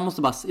 Jag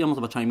måste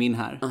bara chime in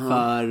här.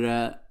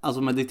 För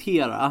alltså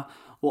meditera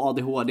och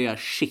ADHD,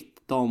 shit.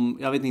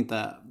 Jag vet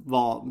inte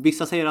vad.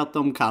 Vissa säger att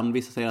de kan,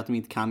 vissa säger att de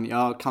inte kan.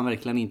 Jag kan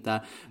verkligen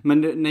inte.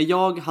 Men när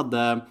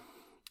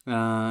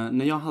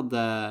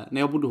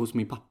jag bodde hos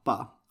min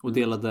pappa och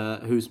delade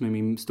hus med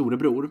min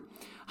storebror.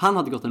 Han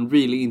hade gått en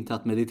really inte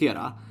att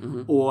meditera.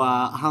 Och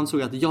han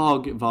såg att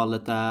jag var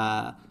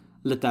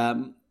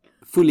lite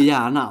full i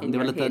hjärnan. Det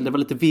var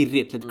lite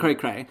virrigt, lite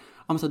cray.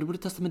 Han sa, du borde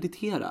testa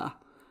meditera.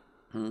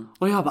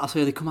 Och jag bara, alltså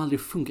det kommer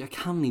aldrig funka. Jag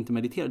kan inte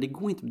meditera, det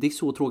går inte, det är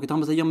så tråkigt.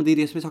 Han bara, ja men det är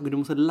det som är saker, du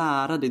måste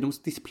lära dig. Du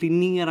måste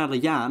disciplinera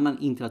hjärnan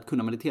in till att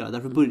kunna meditera.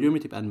 Därför börjar du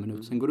med typ 1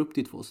 minut, sen går du upp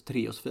till 2, så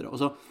 3 och så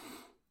 4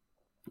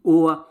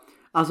 och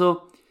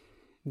alltså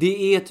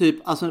det är typ,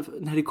 alltså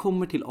när det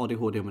kommer till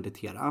ADHD och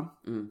meditera,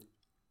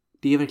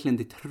 det är verkligen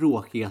det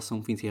tråkiga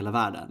som finns i hela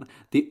världen.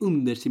 Det är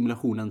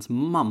undersimulationens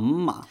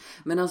mamma.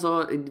 Men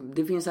alltså,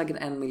 det finns säkert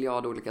 1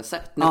 miljard olika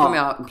sätt. Nu kommer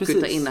jag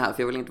kutta in här,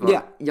 för jag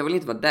vill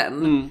inte vara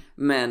den.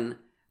 Men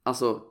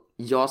alltså,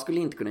 jag skulle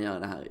inte kunna göra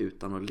det här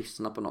utan att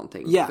lyssna på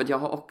någonting. För att jag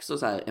har också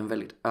så här en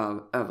väldigt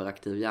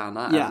överaktiv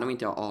hjärna. Även om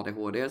inte jag har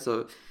ADHD,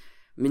 så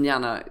min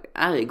hjärna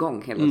är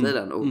igång hela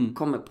tiden och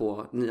kommer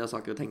på nya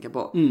saker att tänka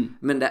på.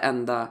 Men det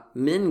enda,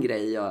 min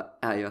grej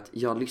är ju att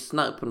jag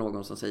lyssnar på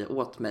någon som säger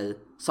åt mig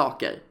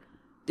saker.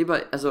 Det är bara,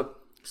 alltså,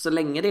 så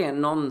länge det är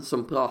någon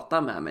som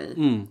pratar med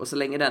mig och så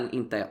länge den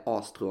inte är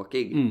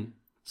astråkig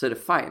så är det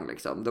fine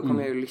liksom. Då kommer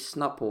jag ju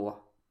lyssna på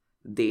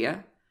det,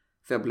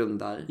 för jag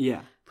blundar.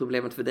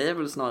 Problemet för dig är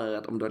väl snarare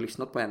att om du har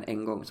lyssnat på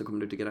en gång så kommer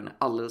du tycka den är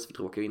alldeles för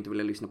tråkig och inte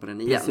vilja lyssna på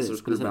den igen. Så du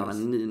skulle behöva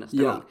en ny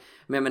nästa gång.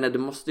 Men jag menar, det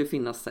måste ju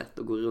finnas sätt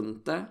att gå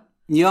runt det.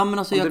 Ja, men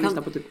alltså om du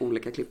lyssnar på typ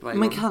olika klipp varje gång.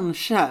 Men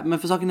kanske, men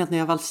för saken är att när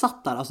jag väl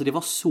satt där, alltså det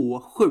var så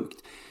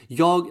sjukt.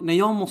 När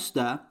jag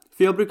måste,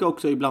 för jag brukar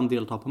också ibland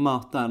delta på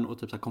möten och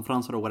typ så här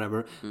konferenser och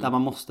whatever, där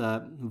man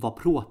måste vara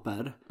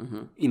proper,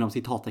 inom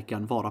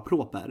citattecken vara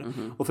proper.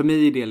 Och för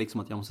mig är det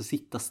liksom att jag måste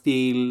sitta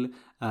still,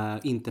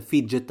 inte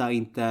fidgeta,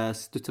 inte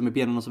studsa med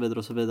benen och så vidare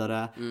och så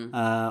vidare.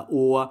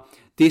 Och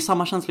det är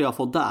samma känsla jag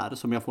får där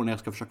som jag får när jag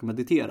ska försöka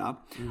meditera.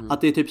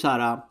 Att det är typ så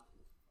här,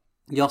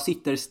 jag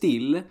sitter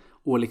still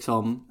och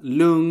liksom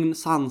lugn,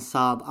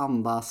 sansad,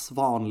 andas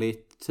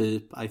vanligt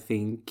typ, I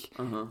think.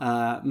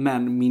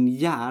 Men min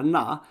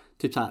hjärna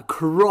typ såhär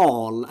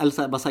crawl, eller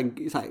såhär, bara såhär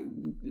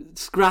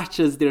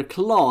scratches their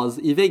claws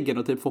i väggen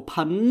och typ får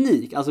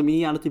panik. Alltså min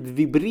hjärna typ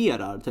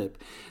vibrerar typ.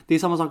 Det är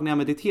samma sak när jag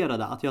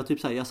mediterade, att jag typ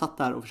såhär, jag satt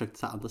där och försökte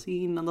såhär andas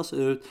in, andas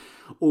ut,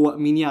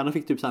 och min hjärna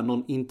fick typ såhär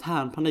någon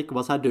intern panik och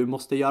bara såhär, du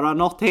måste göra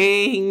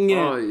någonting.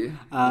 Oj.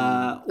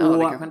 Ja,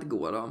 det kanske inte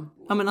går då.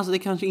 Ja, men alltså det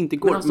kanske inte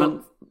går. Men alltså,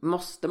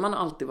 måste man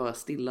alltid vara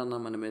stilla när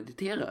man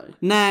mediterar?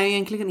 Nej,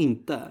 egentligen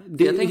inte.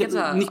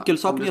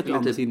 Nyckelsaken är att du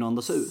andas in och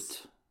andas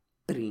ut.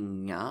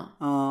 Springa.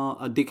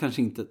 Ja, det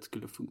kanske inte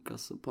skulle funka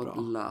så på bra.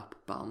 På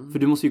löpband. För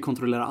du måste ju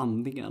kontrollera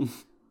andningen.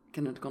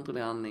 Kan du inte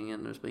kontrollera andningen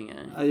när du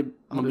springer?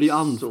 Man blir ju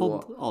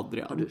andfådd,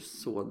 Adrian. Har du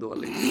så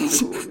dåligt?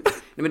 Nej,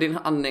 men din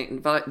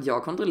andning,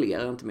 jag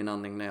kontrollerar inte min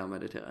andning när jag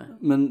mediterar.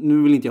 Men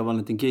nu vill inte jag vara en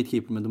liten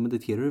gatekeeper, men då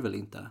mediterar du väl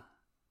inte?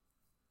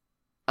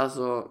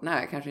 Alltså,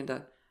 nej, kanske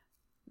inte.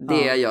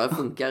 Det jag gör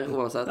funkar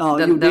oavsett.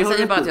 Den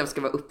säger bara att jag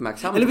ska vara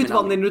uppmärksam. Eller vet du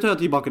vad, nu tar jag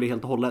tillbaka det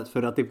helt och hållet.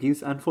 För att det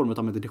finns en form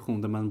av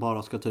meditation där man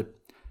bara ska typ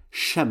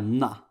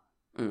känna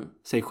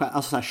sig själv.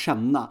 Alltså såhär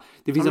känna.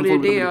 Det finns en form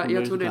av meditation.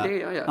 Jag tror det är det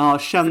jag gör. Ja,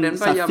 känn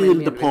såhär,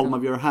 feel the palm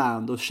of your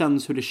hand. Och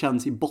känns hur det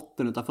känns i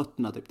botten utav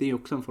fötterna typ. Det är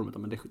också en form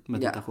av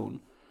meditation.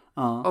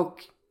 Och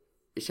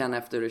känna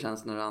efter hur det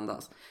känns när du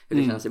andas. Hur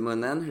det känns i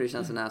munnen, hur det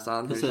känns i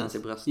näsan, hur det känns i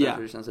bröstet,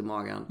 hur det känns i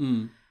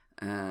magen.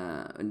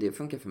 Det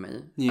funkar för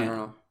mig. I don't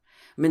know.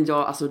 Men jag,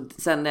 alltså,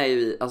 sen är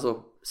ju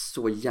alltså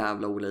så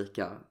jävla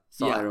olika.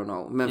 Så I don't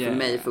know. Men för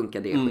mig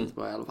funkar det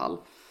skitbra i alla fall.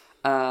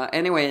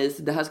 Anyways,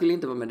 det här skulle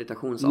inte vara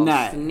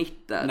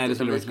meditationsavsnittet. Nej,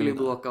 vi skulle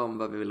bråka om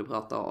vad vi ville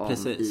prata om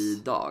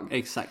idag.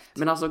 Exakt.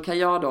 Men alltså, kan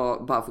jag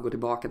då bara få gå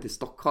tillbaka till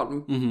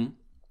Stockholm?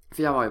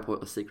 För jag var ju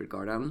på Secret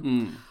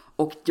Garden.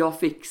 Och jag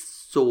fick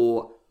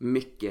så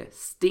mycket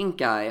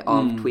stink eye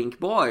av Twink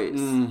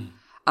Boys.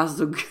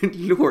 Alltså, good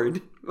lord,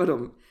 vad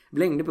de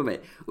blängde på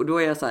mig. Och då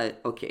är jag så här,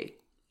 okej.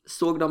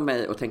 Såg de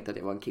mig och tänkte att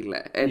jag var en kille?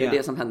 Är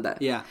det som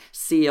hände?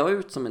 Ser jag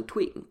ut som en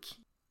twink?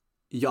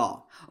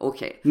 Ja.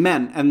 Okej.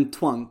 Men en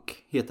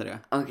twunk heter det.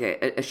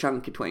 Okej, a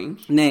chunky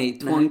twink? Nej,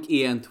 twunk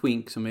är en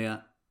twink som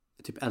är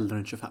typ äldre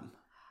än 25.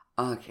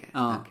 Okej.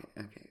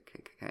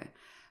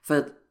 För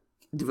att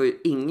det var ju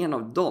ingen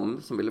av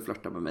dem som ville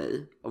flirta med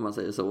mig, om man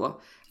säger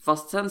så.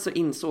 Fast sen så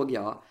insåg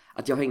jag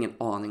att jag har ingen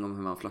aning om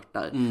hur man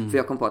flirtar. För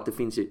jag kom på att det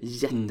finns ju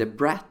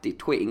jättebratty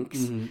twinks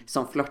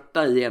som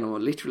flirtar genom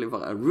att literally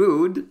vara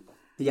rude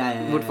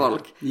mot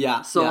folk.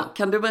 Så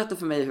kan du berätta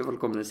för mig hur folk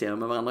kommunicerar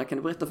med varandra? Kan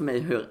du berätta för mig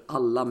hur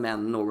alla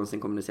män någonsin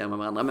kommunicerar med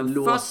varandra?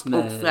 Men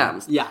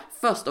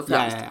först och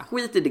främst,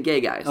 skit i the gay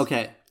guys.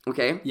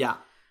 Okej? Ja.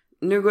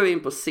 Nu går vi in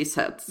på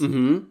cis-hets.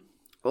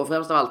 Och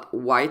främst av allt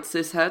white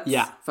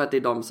cis-hets. För att det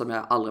är de som jag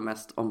är allra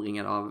mest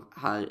omringad av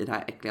här i det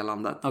här äckliga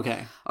landet.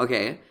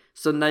 Okej.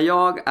 Så när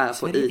jag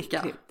är på ICA...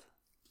 Äckligt.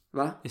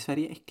 Va? Är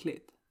Sverige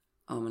äckligt?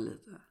 Ja, men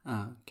lite.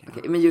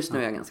 Okay. Men just nu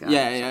är jag ganska...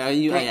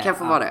 Kan jag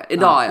få vara det?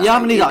 Idag är jag. Ja,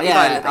 men idag.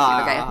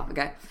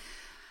 Okej.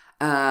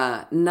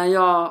 När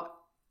jag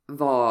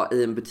var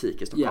i en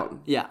butik i Stockholm.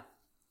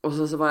 Och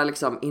så var jag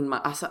liksom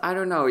alltså I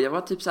don't know, jag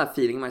var typ så här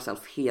feeling myself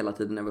hela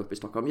tiden när jag var uppe i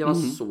Stockholm. Jag var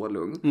så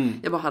lugn.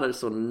 Jag bara hade det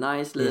så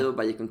nice liv och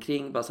bara gick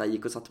omkring, bara så här,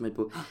 gick och satte mig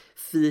på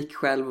fik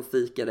själv och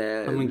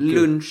fikade,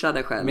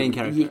 lunchade själv,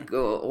 gick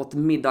och åt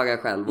middagar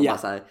själv och bara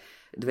så här,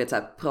 du vet så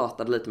här,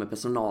 pratade lite med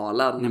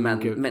personalen.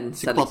 Men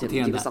sen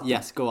liksom,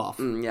 yes, go off.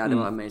 Det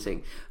var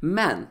amazing.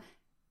 Men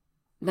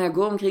när jag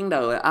går omkring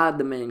där och är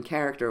the main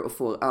character och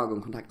får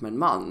ögonkontakt med en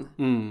man.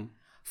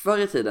 Förr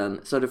i tiden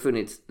så har det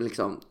funnits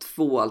liksom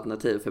 2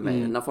 alternativ för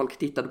mig. När folk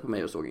tittade på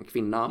mig och såg en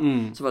kvinna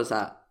så var det så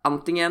här: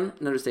 antingen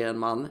när du ser en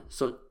man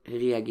så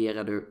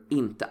reagerar du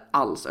inte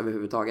alls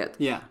överhuvudtaget.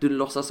 Du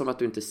låtsas som att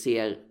du inte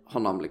ser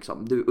honom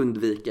liksom. Du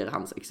undviker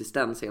hans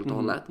existens helt och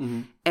hållet.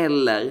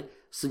 Eller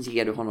så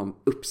ger du honom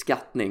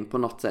uppskattning på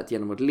något sätt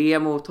genom att le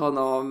mot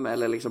honom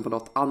eller liksom på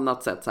något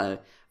annat sätt så här,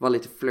 vara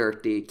lite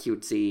flirty,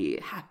 cutesy,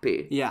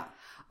 happy.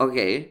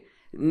 Okej,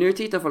 nu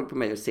tittar folk på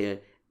mig och ser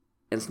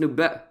en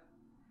snubbe.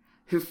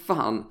 Hur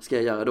fan ska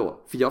jag göra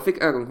då? För jag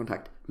fick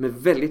ögonkontakt med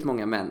väldigt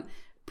många män.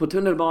 På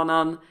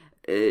tunnelbanan,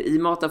 i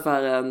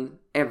mataffären,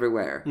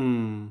 everywhere.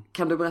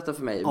 Kan du berätta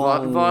för mig?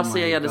 Var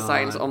ser jag the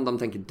signs om de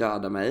tänker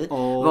döda mig?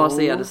 Var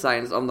ser jag the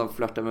signs om de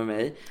flörtar med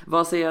mig?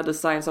 Var ser jag the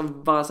signs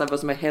om bara så här, vad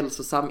som är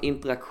hälsosam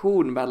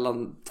interaktion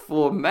mellan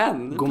 2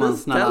 män? Gumman,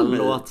 snälla,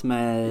 låt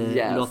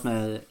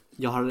mig.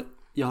 Jag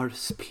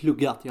har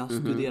pluggat, jag har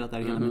studerat det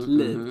här hela mitt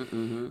liv.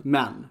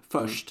 Men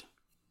först...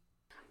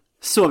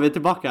 Så vi är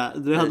tillbaka.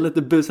 Du hade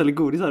lite bus eller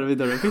godis här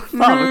vidare. Fy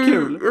fan vad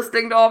kul. Jag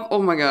stängde av,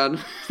 oh my god.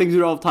 Stängde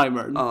du av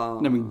timern?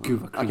 Nej men gud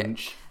vad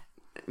cringe.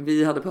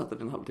 Vi hade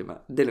pratat en halvtimme.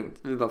 Det är lugnt,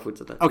 vi bara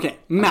fortsätter. Okej,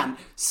 men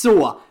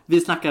så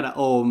vi snackade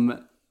om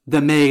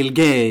the male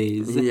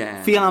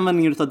gaze. Fel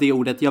användning av det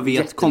ordet, jag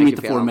vet, kom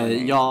inte på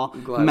mig.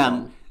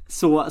 Men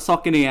så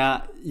saken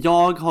är,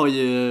 jag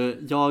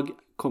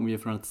kommer ju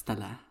från ett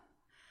ställe,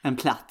 en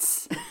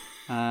plats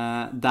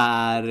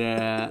där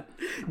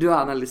du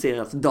har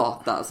analyserat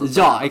data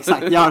så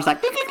exakt, jag har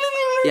sagt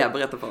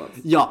berätta för oss.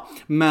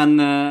 Men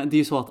det är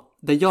ju så att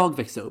där jag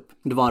växte upp,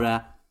 det var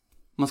det,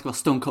 man ska vara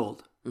stone cold.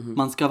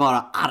 Man ska vara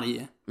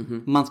arg.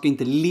 Man ska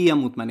inte le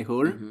mot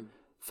människor.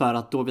 För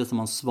att då visar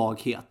man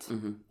svaghet.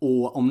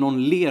 Och om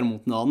någon ler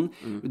mot någon,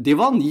 det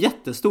var en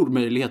jättestor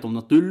möjlighet om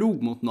att du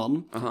log mot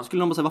någon. Skulle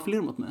någon bara säga, varför ler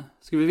du mot mig?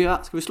 Ska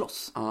vi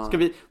slåss? Ska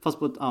vi, fast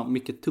på ett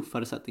mycket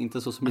tuffare sätt.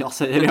 Inte så som jag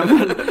säger det,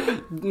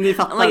 men ni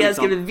fattar liksom.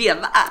 Ska vi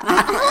veva?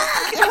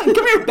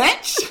 Come here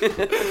bitch!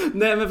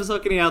 Nej, men för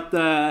saken är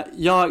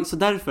att så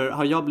därför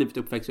har jag blivit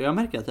uppväxt. Och jag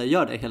märker att jag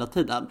gör det hela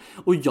tiden.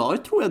 Och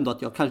jag tror ändå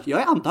att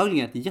jag är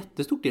antagligen ett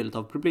jättestort del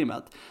av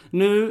problemet.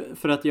 Nu,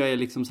 för att jag är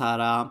liksom så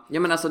här. Ja,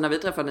 men alltså när vi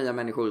träffar nya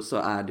människor så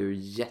är du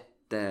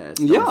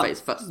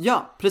jättestoneface först.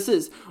 Ja,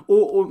 precis.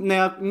 Och när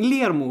jag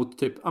ler mot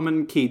typ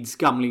kids,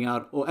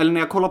 gamlingar, eller när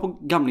jag kollar på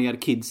gamlingar,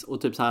 kids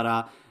och typ så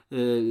här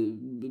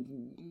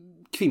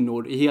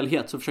kvinnor i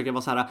helhet, så försöker jag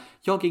vara så här: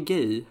 jag är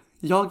gay,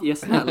 jag är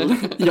snäll,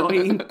 jag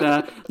är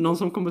inte någon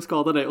som kommer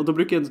skada dig. Och då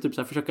brukar jag ändå typ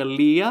så här försöka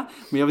le,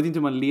 men jag vet inte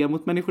hur man ler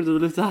mot människor. Det är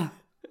lite så här.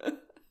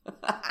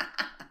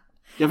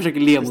 Jag försöker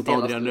le mot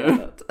Adrian nu.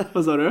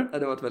 Vad sa du?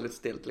 Det var ett väldigt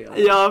stelt le.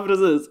 Ja,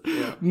 precis.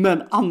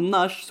 Men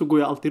annars så går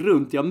jag alltid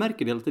runt. Jag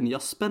märker det hela tiden.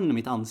 Jag spänner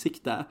mitt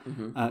ansikte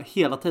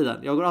hela tiden.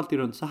 Jag går alltid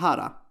runt så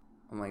här.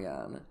 Oh my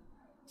god.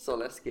 Så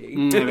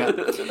läskig. Jag vet.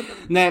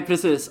 Nej,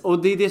 precis.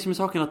 Och det är det som är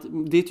saken. Att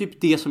det är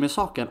typ det som är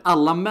saken.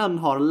 Alla män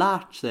har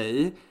lärt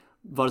sig,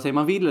 vare sig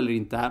man vill eller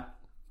inte,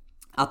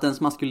 att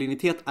ens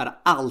maskulinitet är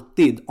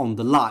alltid on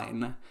the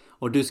line.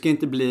 Och du ska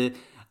inte bli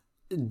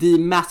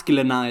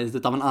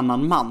demasculinized av en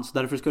annan man, så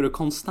därför ska du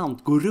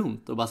konstant gå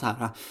runt och bara så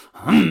här.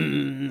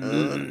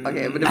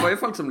 Okej, men det var ju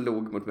folk som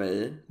log mot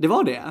mig. Det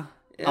var det?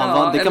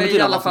 Ja, det kan eller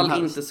i alla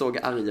fall inte såg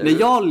arga. När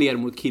jag ler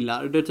mot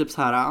killar, det är typ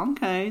så här: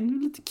 okej, du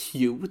är lite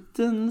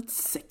cute, lite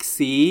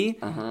sexy.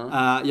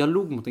 Jag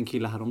log mot en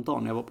kille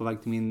häromdagen när jag var på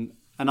väg till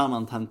en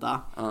annan tenta.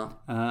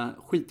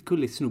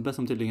 Skitgullig snubbe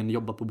som tydligen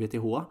jobbar på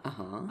BTH.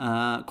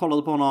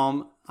 Kollade på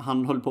honom.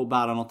 Han höll på att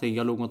bära någonting.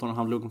 Jag log mot honom,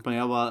 han log mot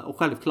mig. Och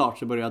självklart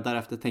så började jag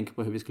därefter tänka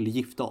på hur vi skulle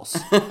gifta oss.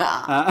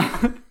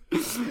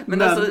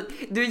 Men alltså,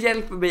 du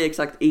hjälper mig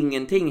exakt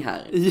ingenting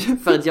här.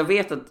 För att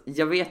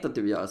jag vet att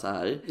du gör så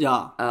här.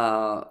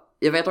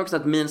 Jag vet också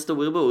att min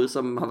storebror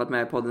som har varit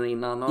med i podden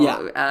innan och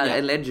är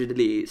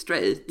allegedly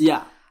straight.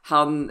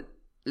 Han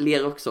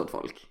ler också åt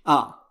folk.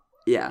 Ja.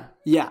 Yeah.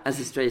 Yeah. As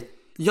a straight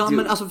Ja, dude.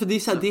 men alltså för det är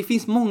så här, det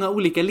finns många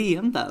olika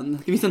leenden.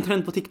 Det finns en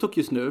trend på TikTok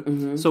just nu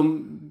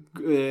som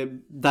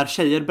där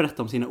tjejer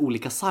berättar om sina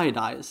olika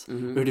side-eyes.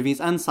 Och det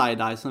finns en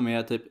side-eye som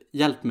är typ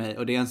hjälp mig,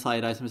 och det är en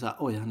side-eye som är så här,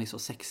 oj, han är så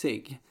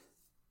sexig.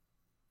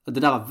 Och det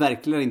där var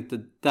verkligen inte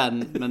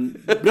den, men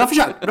bra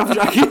försök.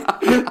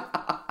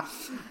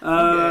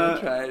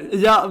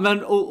 Ja,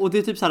 men och det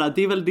är typ så här,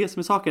 det är väl det som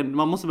är saken.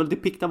 Man måste väl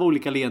depikta vad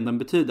olika leenden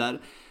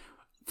betyder.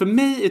 För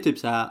mig är typ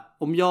så här,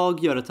 om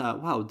jag gör ett så här,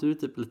 wow, du är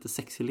typ lite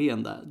sexig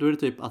leende, då är det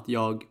typ att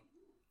jag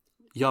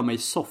gör mig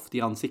soft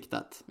i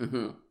ansiktet.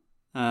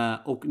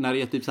 Och när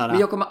det är typ så här, men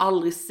jag kommer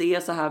aldrig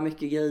se så här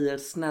mycket grejer.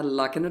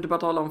 Snälla, kan du inte bara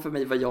tala om för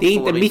mig vad jag får? det är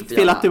inte mitt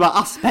fel att du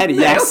har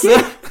Aspergers. Nej,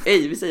 okej.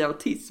 Ej, vi säger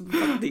autism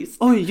faktiskt.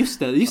 Oj, just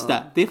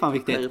det. Det är fan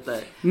viktigt.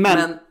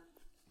 Men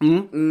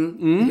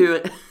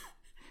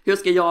hur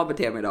ska jag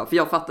bete mig då? För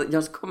jag fattar,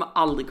 jag kommer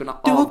aldrig kunna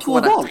Du har två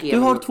val. Du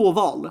har två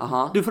val.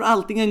 Aha. Du får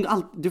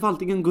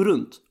antingen gå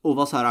runt och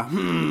vara så här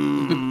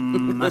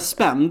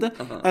spänd,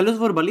 eller så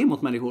får du bara le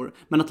mot människor.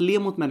 Men att le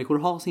mot människor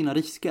har sina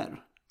risker.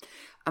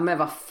 Ja, men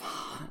vad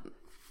fan.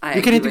 Nej,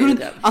 du kan inte gå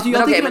runt. Alltså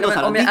jag tänker men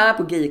om jag är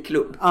på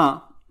gayklubb.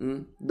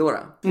 Då.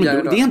 Det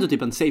är ändå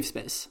typ en safe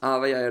space. Ja,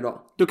 vad gör jag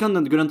då? Då kan du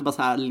inte gå runt och bara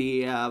så här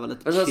le lite.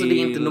 Alltså det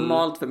är inte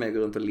normalt för mig att gå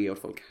runt och le åt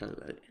folk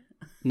heller.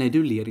 Nej,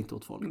 du ler inte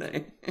åt folk.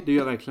 Nej. Du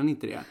gör verkligen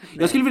inte det.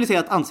 Jag skulle vilja säga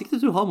att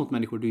ansiktet du har mot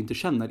människor du inte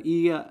känner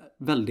är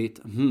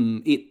väldigt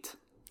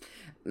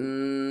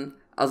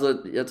Alltså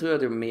jag tror att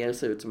det mer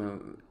ser ut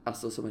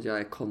som att jag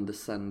är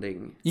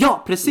condescending.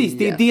 Ja, precis.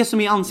 Det är det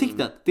som är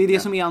ansiktet. Det är det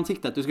som är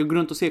ansiktet. Du ska gå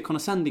runt och se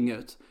condescending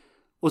ut.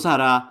 Och så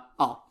här,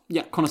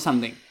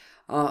 condescending.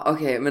 Ja,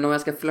 okej. Men om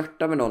jag ska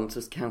flirta med någon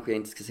så kanske jag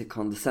inte ska se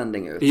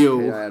condescending ut. Jo.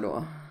 Hur gör jag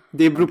då?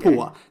 Det beror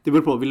på. Det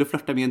beror på. Vill du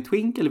flirta med en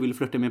twink eller vill du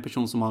flirta med en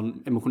person som har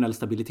en emotionell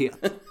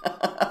stabilitet?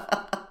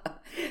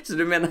 Så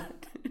du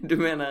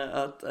menar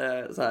att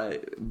så här,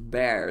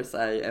 bears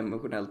är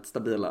emotionellt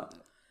stabila?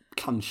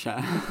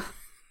 Kanske.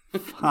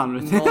 Fan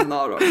vet jag. Någon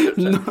av dem.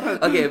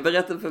 Okej,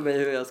 berätta för mig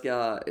hur jag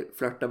ska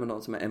flirta med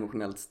någon som är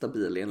emotionellt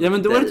stabil. Ja,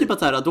 men då är det typ att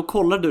så här, då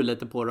kollar du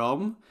lite på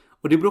dem.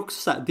 Och det blir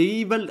också så här,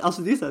 det är väl,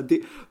 alltså det är så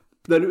här,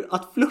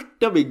 att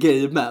flirta med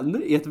gay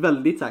män är ett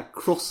väldigt så här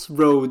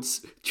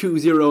crossroads,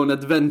 choose your own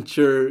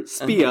adventure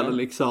spel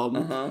liksom.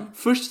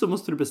 Först så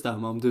måste du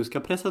bestämma om du ska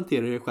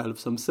presentera dig själv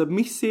som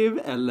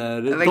submissive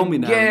eller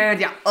dominant. Men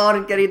gud, jag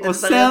orkar inte. Och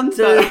sen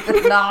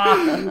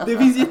det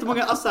finns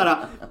jättemånga, alltså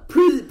såhär,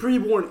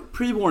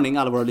 pre-warning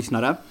alla våra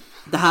lyssnare.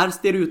 Det här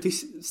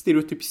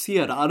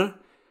stereotypiserar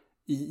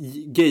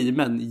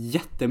gaymän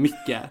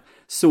jättemycket.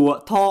 Så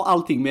ta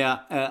allting med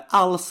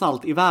all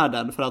salt i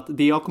världen, för att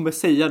det jag kommer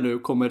säga nu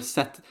kommer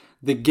sätta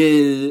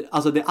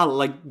det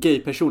alla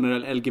gaypersoner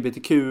eller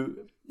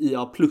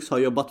LGBTQIA+ har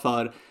jobbat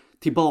för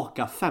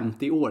tillbaka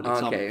 50 år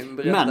liksom. Okay,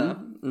 men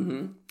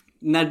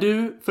när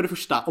du, för det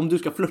första, om du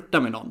ska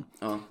flirta med någon,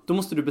 då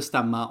måste du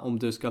bestämma om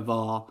du ska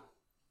vara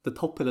the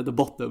top eller the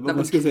bottom, om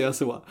man ska säga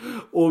så.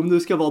 Och om du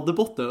ska vara the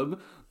bottom,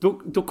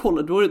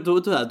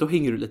 då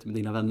hänger du lite med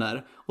dina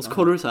vänner. Och så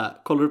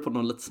kollar du på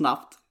någon lite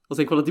snabbt. Och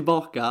sen kollar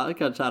tillbaka,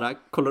 kanske här,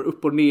 kollar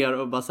upp och ner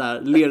och bara så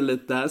här, ler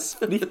lite,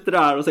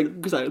 splittrar och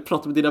sen så här,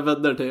 pratar med dina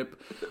vänner typ.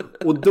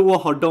 Och då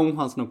har de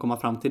chansen att komma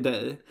fram till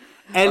dig.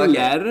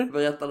 Eller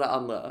berätta det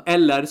andra.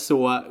 Eller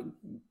så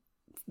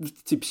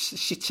typ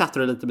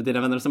chitchattar lite med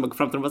dina vänner och sen går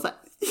fram till dem och bara så här,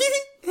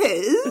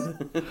 hej.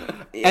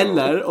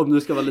 Eller om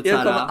du ska vara lite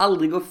jag så här, kommer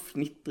aldrig gå och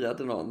fnittra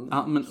till någon.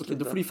 Ja, men okej,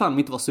 då får du fan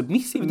inte vara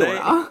submissiv då. Nej,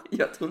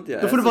 jag tror inte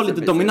jag då får du vara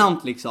lite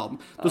dominant liksom.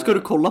 Då ska du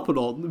kolla på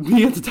någon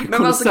med det.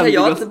 Men alltså kan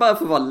jag inte bara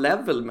få vara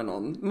level med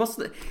någon?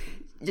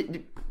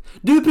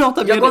 Du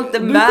pratar med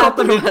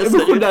en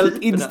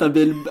emotionellt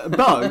instabil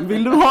bög.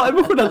 Vill du ha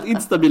emotionellt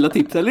instabila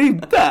tips eller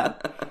inte?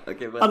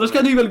 Okay, annars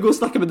kan du väl gå och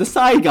snacka med the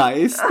Psy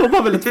Guys. De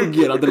har väl ett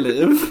fungerande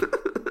liv.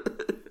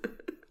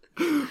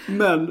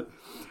 Men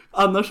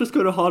annars så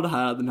ska du ha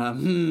den här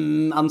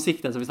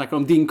ansiktet som vi snackar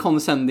om, din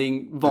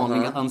condescending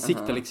vanliga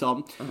ansikte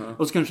liksom.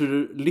 Och så kanske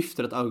du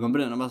lyfter ett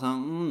ögonbryn och bara såhär,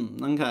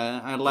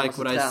 okay, I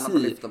like what I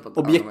see.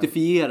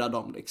 Objektifiera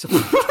dem liksom.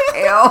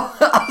 Ja,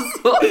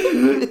 alltså.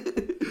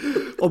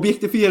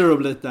 Objektifiera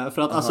dem lite.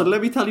 För att alltså,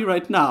 let me tell you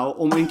right now,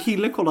 om en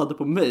kille kollade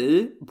på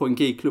mig på en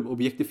gayklubb och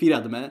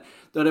objektifierade mig,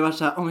 då hade det varit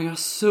såhär, oh my god,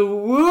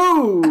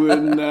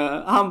 swoon.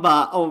 Han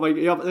bara, oh my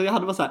god, jag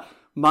hade bara såhär,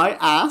 my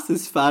ass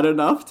is fat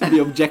enough to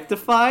be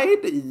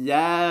objectified.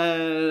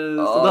 Yes.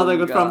 Så då hade jag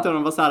gått fram till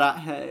honom och bara såhär,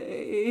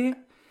 hej.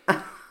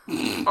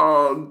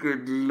 Oh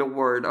good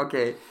lord.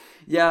 Okej.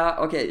 Ja,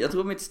 okej. Jag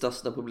tror mitt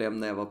största problem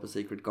när jag var på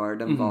Secret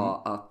Garden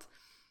var att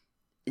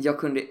jag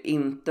kunde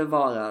inte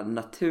vara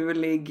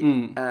naturlig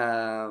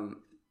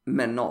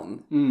med någon.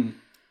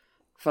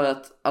 För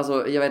att,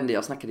 alltså jag vet inte,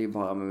 jag snackade ju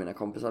bara med mina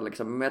kompisar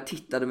liksom, men jag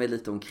tittade mig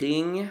lite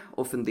omkring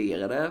och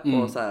funderade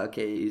på så här,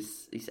 okej,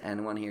 is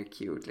anyone here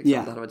cute liksom.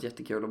 Det hade varit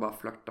jättekul att bara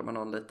flirta med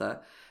någon lite.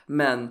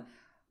 Men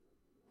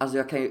alltså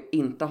jag kan ju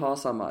inte ha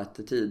samma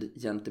attityd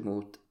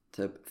gentemot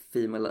typ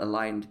female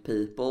aligned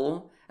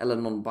people eller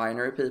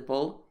non-binary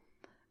people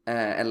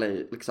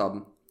eller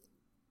liksom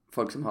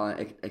folk som har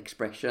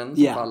expression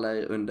som Yeah.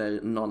 faller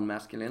under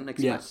non-masculine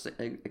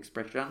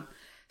expression.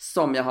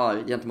 Som jag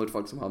har gentemot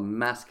folk som har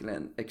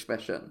masculine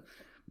expression.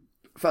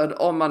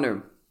 För om man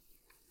nu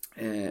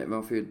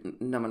man får ju,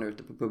 när man är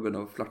ute på puben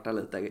och flörtar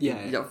lite.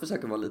 Jag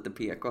försöker vara lite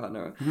PK här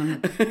nu.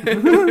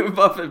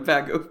 Bara för att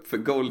väga upp för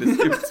Goldies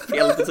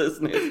utspel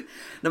precis nyss.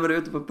 När man är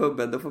ute på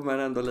puben, då får man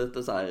ändå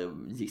lite så här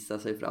gissa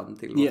sig fram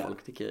till vad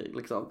folk tycker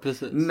liksom.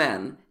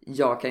 Men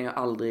jag kan ju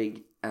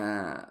aldrig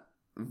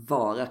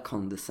vara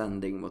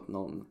condescending mot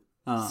någon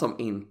som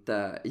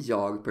inte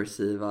jag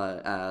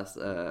perceivar as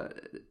a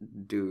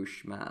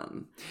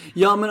doucheman.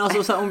 Ja, men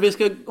alltså så här,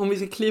 om vi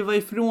ska kliva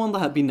ifrån det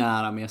här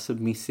binära med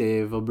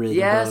submissive och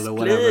breathable eller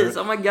whatever. Yes, please,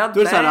 oh my god, då,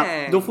 är det så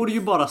här, då får du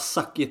ju bara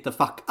suck it the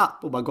fuck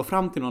up och bara gå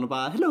fram till någon och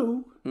bara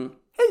hello,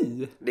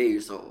 hej. Det är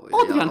ju så.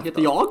 Adrian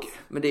heter jag.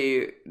 Men det är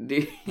ju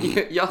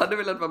jag hade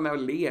velat vara med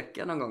och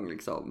leka någon gång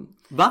liksom.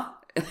 Va?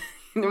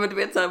 Men du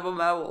vet såhär, vara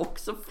med och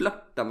också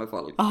flörta med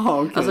folk.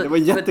 Okej. Alltså, det var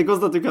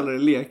jättekonstigt att du kallade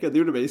det leka. Det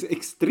gjorde mig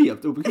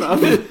extremt obekväm.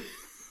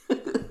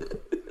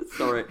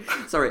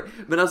 Sorry.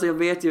 Men alltså jag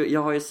vet ju,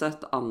 jag har ju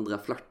sett andra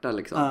flörta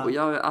liksom. Och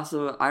jag, alltså,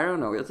 I don't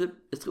know.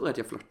 Jag tror att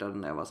jag flörtade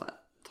när jag var såhär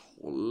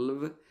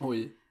 12.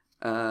 Oj.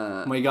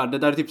 Oh my god, det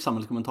där är typ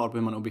samhällskommentar på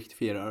hur man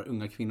objektifierar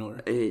unga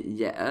kvinnor.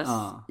 Yes.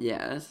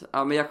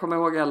 Ja, men jag kommer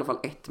ihåg i alla fall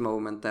ett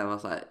moment där jag var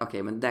så här: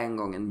 okej, men den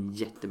gången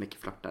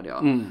jättemycket flörtade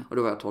jag. Och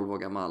då var jag 12 år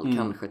gammal,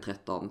 kanske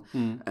 13.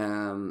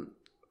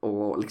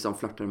 Och liksom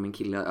flörtade med en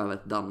kille över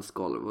ett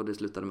dansgolv. Och det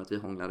slutade med att vi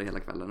hånglade hela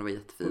kvällen. Det var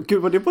jättefint.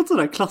 Gud, var det på ett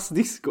sådär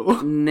klassdisco?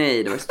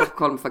 Nej, det var i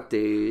Stockholm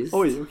faktiskt.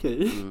 Oj,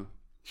 okej.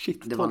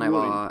 Shit, det var när jag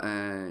var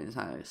så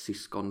här,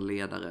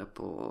 syskonledare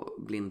på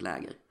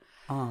blindläger.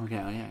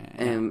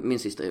 Min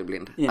syster är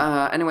blind.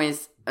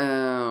 Anyways,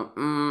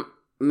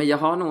 men jag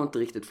har nog inte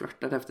riktigt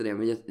flörtat efter det.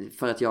 Men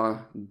för att jag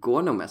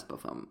går nog mest bara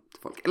fram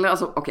till folk. Eller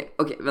alltså, okej,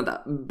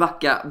 vänta.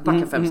 Backa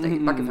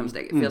 5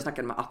 steg. För jag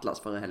snackade med Atlas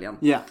förra helgen.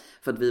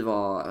 För att vi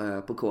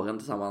var på kåren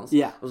tillsammans.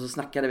 Och så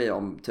snackade vi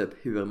om typ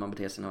hur man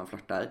beter sig när man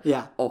flörtar.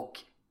 Och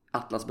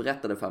Atlas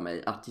berättade för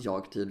mig att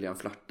jag tydligen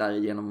flörtar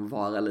genom att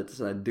vara lite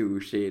sådär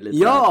douchey. Lite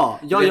jag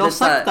har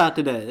sagt det här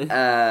till dig.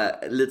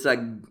 Lite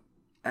såhär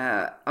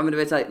men du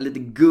vet såhär, lite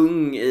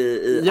gung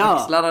i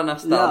axlarna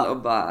nästan.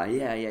 Och bara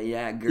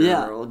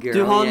girl.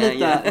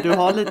 Du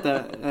har lite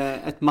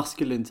ett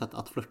maskulint sätt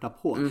att flirta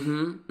på.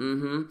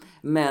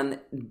 Men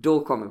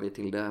då kommer vi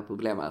till det här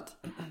problemet.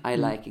 I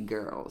like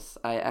girls.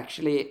 I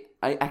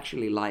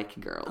actually like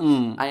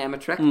girls. I am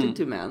attracted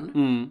to men.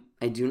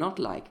 I do not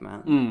like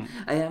men.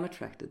 I am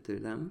attracted to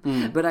them.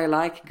 But I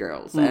like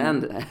girls.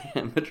 And I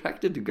am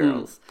attracted to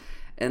girls.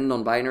 And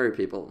non-binary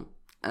people.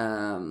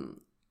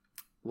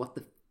 What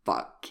the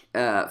fuck.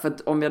 För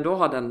att om jag då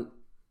har den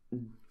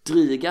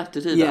dryga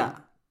attityden,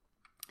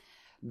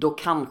 då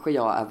kanske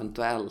jag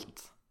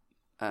eventuellt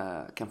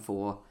kan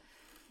få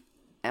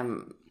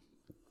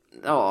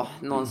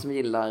någon som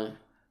gillar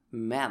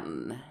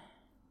män.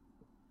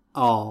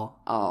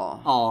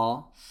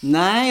 Ja.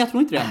 Nej, jag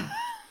tror inte det.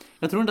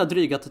 Jag tror inte att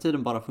dryga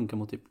attityden bara funkar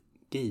mot typ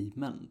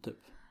gaymän typ.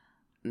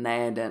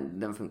 Nej,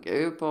 den funkar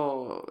ju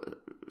på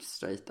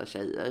straighta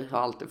tjejer. Har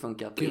alltid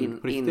funkat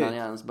innan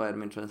jag ens började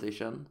min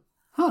transition.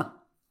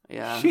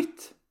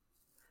 Shit.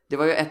 Det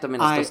var ju ett av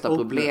mina största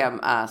problem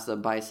as a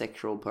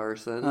bisexual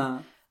person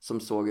som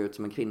såg ut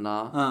som en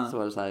kvinna. Så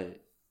var det så här,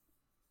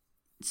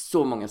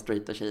 så många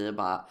straighta tjejer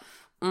bara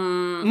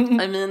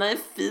I mean I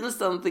feel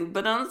something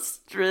but I'm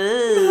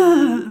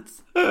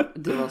straight.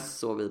 Det var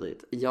så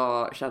vidrigt.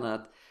 Jag känner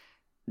att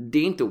det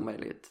är inte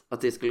omöjligt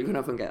att det skulle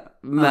kunna fungera.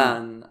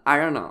 Men I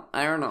don't know.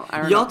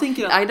 Jag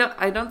tänker att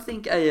I don't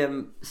think I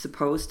am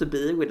supposed to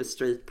be with a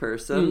straight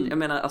person. Jag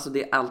menar, alltså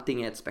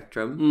allting är ett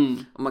spektrum.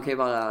 Och man kan ju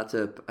vara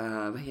typ,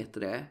 vad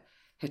heter det?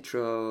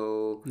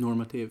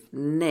 Normativ.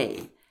 Nej.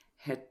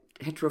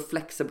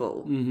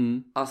 Heteroflexible.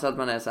 Alltså att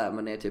man är så här,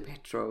 man är typ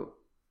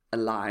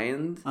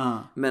hetero-aligned.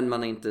 Men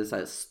man är inte så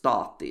här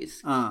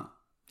statisk.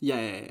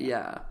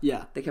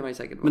 Det kan man ju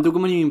säkert vara. Men då går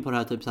man ju in på det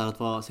här typ så här att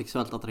vara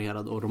sexuellt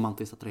attraherad och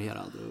romantiskt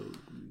attraherad.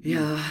 Det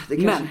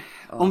kanske. Men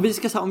om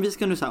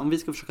vi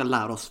ska försöka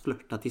lära oss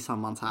flirta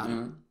tillsammans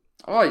här.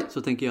 Oj.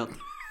 Så tänker jag att,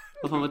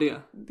 vad fan var det?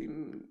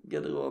 Din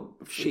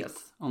garderob. Shit.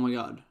 Oh my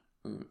god.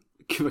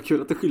 Gud vad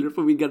kul att du skyller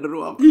på min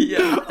garderob.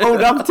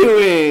 Own up to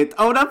it.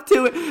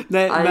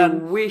 Nej, I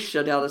wish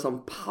att jag hade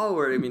sån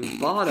power i min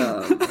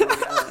bottom.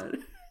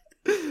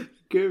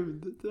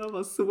 Gud, det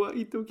var så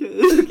inte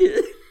okej.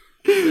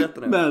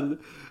 Men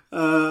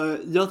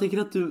jag tänker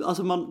att du,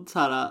 alltså man så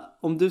här,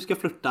 om du ska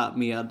flirta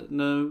med,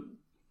 nu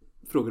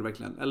frågar du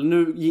verkligen, eller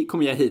nu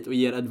kommer jag hit och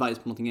ger advice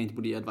på någonting jag inte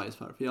borde ge advice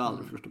för jag har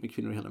aldrig flirtat med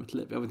kvinnor i hela mitt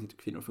liv. Jag vet inte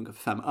hur kvinnor funkar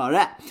för 5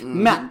 öre.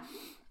 Men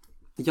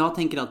jag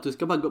tänker att du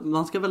ska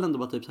man ska väl ändå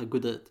bara typ så här gå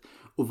dit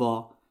och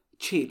vara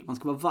chill, man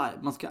ska vara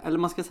vibe,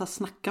 man ska så här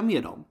snacka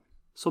med dem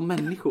som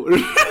människor. Oh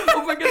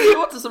my god, det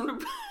låter som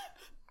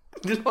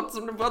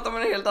du pratar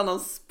med en helt annan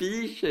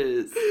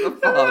species. Vad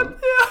fan?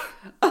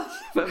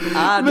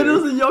 Men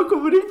alltså jag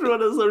kommer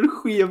ifrån en sån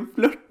skev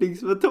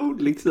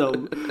flörtningsmetod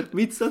liksom.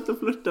 Mitt sätt att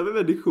flörta med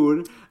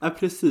människor är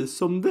precis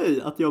som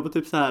dig. Att jag var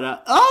typ så här: du är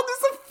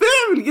så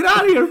kul, get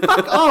out of here,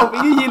 fuck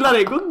off, ingen gillar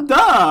det, gå och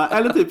dö.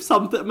 Eller typ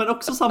men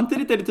också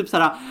samtidigt är det typ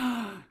såhär,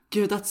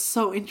 gud, that's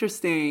so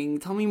interesting,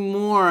 tell me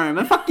more,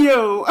 men fuck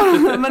you.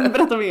 Men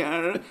berätta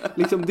mer.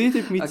 Liksom, det är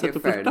typ mitt sätt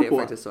att flirta på. Det är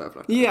faktiskt så jag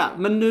flirtar. Ja,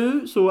 men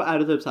nu så är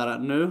det typ så här.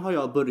 Nu har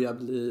jag börjat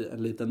bli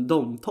en liten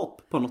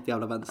domtopp på något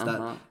jävla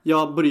vänster.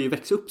 Jag börjar ju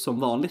växa upp som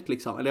vanligt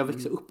liksom. Eller jag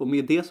växer upp, och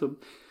med det så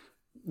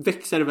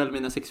växer väl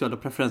mina sexuella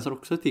preferenser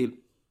också till.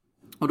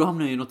 Och då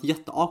hamnar jag i något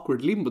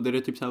jätte-awkward limbo, där det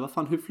är typ så här, vad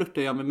fan, hur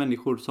flirtar jag med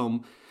människor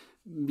som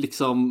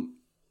liksom,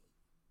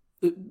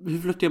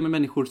 hur flirtar jag med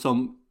människor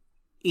som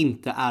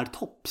inte är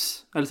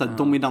tops, eller så här,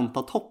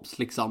 dominanta tops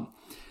liksom.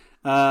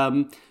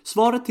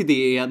 Svaret till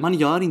det är att man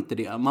gör inte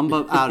det. Man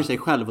bara är sig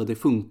själv och det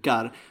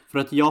funkar. För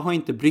att jag har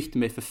inte brytt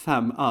mig för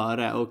 5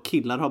 öre, och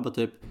killar har bara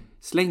typ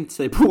slängt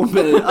sig på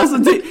mig. Alltså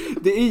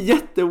det är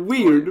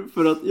jätteweird,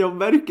 för att jag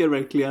märker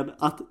verkligen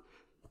att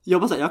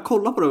jag bara så här, jag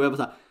kollar på det och jag bara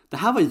så här, det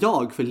här var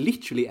jag för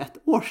literally 1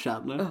 år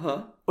sedan.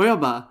 Och jag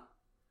bara,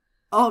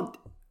 ja,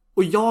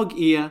 och jag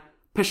är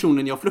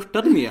personen jag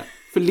flirtade med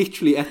för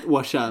literally 1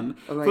 år sedan.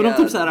 För de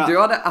typ så här, du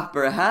har det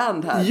upper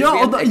hand här.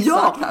 Ja,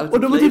 och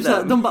de var typ så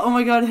här, de bara, oh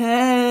my god,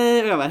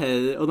 hej. Och jag bara,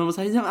 hej. Och de var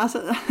så här, ja,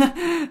 alltså,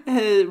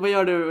 hej, vad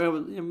gör du? Och jag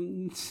bara,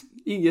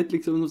 inget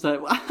liksom. De så här,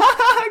 gud,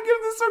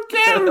 det är så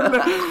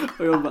kul.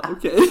 Och jag bara,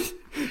 okej.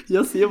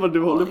 Jag ser vad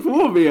du håller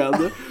på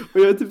med. Och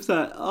jag är typ så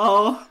här,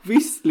 ja,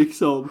 visst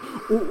liksom.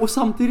 Och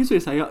samtidigt så är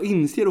det så här, jag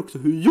inser också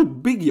hur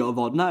jobbig jag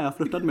var när jag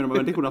flirtade med de här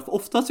människorna. För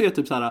ofta så är jag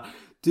typ så här,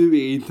 du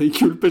är inte en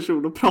kul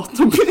person att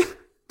prata med.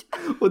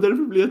 Och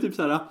därför blir jag typ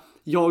så här,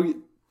 jag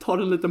tar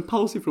en liten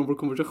paus ifrån vår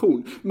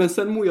konversation. Men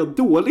sen mår jag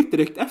dåligt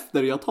direkt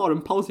efter jag tar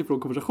en paus ifrån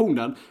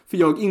konversationen. För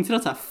jag inser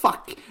att så här,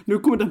 fuck, nu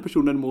kommer den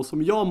personen må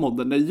som jag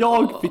mådde när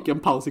jag fick en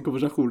paus i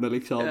konversationen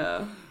liksom.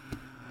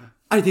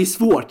 Nej, det är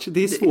svårt,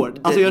 det är svårt.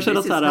 Alltså jag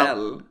känner så här,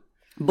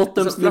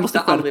 bottoms, vi måste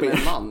aldrig med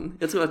en man.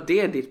 Jag tror att det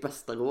är ditt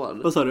bästa råd.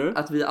 Vad sa du?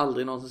 Att vi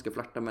aldrig någonsin ska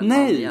flirta med en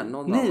man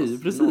igen. Nej,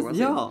 precis,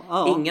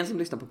 ja. Ingen som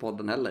lyssnar på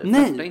podden heller.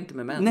 Flirta inte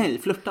med män. Nej,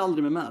 flirta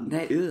aldrig med män.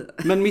 Nej.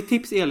 Men mitt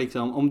tips är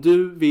liksom, om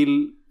du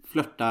vill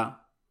flirta,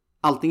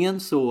 antingen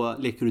så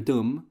leker du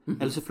dum,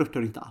 eller så flirtar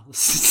du inte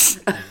alls.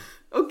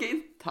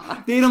 Okej,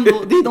 tack. Det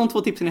är de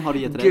 2 tipsen jag har att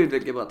ge till dig. Gud,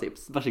 vilka bra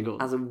tips.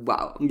 Varsågod. Alltså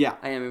wow,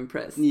 I am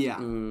impressed.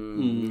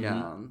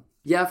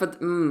 Ja,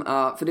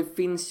 för det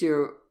finns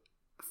ju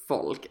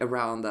folk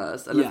around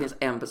us. Eller det finns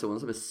en person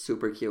som är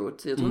super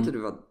cute. Jag tror inte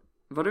du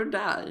var du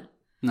där?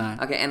 Nej.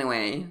 Okay,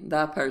 anyway,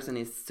 that person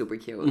is super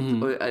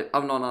cute. Och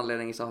av någon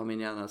anledning så har min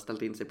hjärna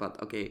ställt in sig på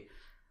att okej,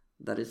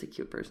 that is a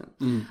cute person.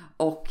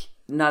 Och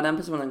när den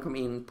personen kom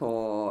in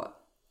på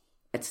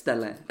ett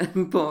ställe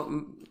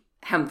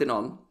hem till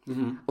någon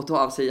och tog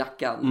av sig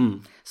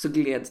jackan, så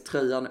gled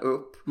tröjan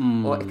upp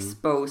och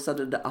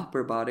exposade the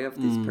upper body of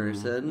this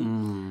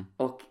person.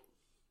 Och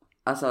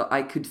alltså,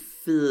 I could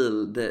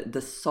feel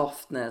the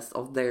softness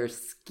of their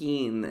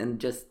skin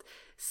and just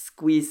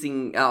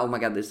squeezing. Oh my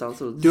god, det sounds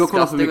so du har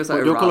kollat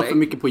för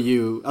mycket på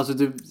You. Alltså,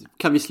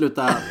 kan vi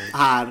sluta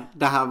här?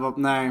 Det här var,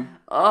 nej.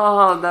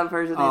 Oh, that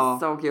person is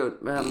so cute.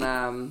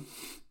 Men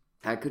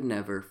I could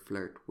never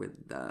flirt with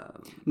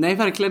them. Nej,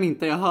 verkligen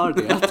inte. Jag hör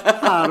det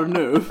här och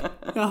nu.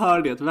 Jag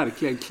hör det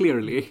verkligen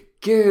clearly.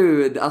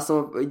 Gud,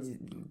 alltså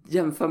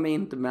jämför mig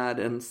inte med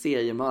en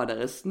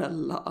seriemördare,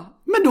 snälla.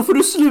 Men då får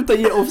du sluta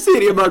ge off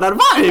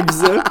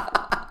seriemördar-vibes.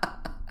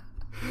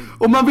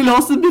 Om man vill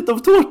ha sin bit av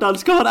tårtan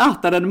ska man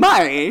äta den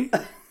med.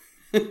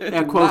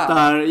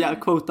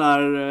 Jag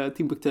quotar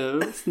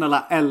Timbuktu.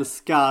 Snälla,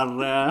 älskar.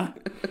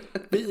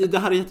 Det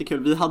här är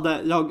jättekul.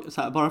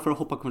 Så här, bara för att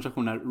hoppa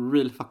konversationer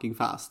real fucking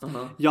fast.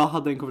 Jag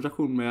hade en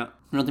konversation med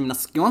några av mina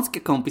skånska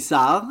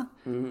kompisar.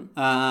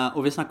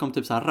 Och vi snackade om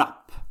typ så här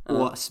rap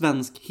och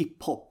svensk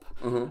hiphop.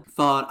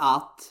 För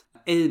att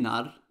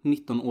Einar,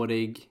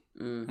 19-årig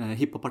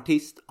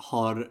hiphopartist,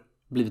 har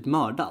blivit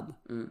mördad.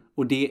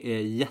 Och det är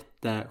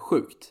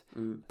jättesjukt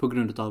på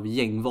grund av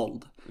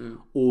gängvåld.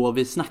 Och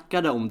vi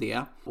snackade om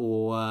det.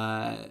 Och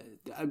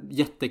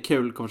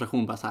jättekul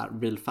konversation, bara så här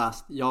real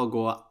fast. Jag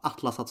och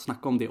Atlas att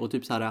snacka om det. Och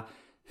typ så här,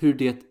 hur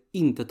det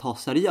inte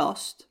tas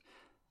seriöst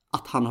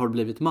att han har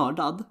blivit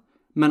mördad,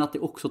 men att det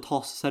också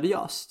tas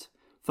seriöst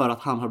för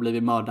att han har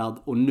blivit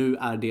mördad. Och nu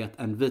är det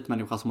en vit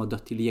människa som har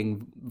dött till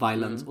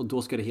gängviolence. Och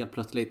då ska det helt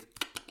plötsligt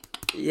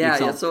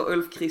liksom. Jag såg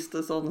Ulf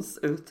Kristerssons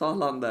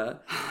uttalande.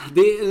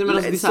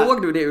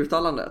 Såg du det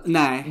uttalandet?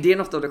 Nej. Det är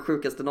något av det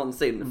sjukaste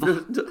någonsin.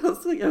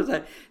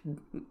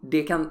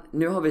 Det kan,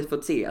 nu har vi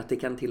fått se att det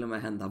kan till och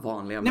med hända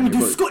vanliga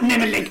människor. Nej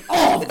men lägg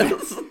av!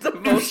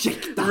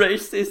 Ursäkta.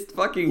 Racist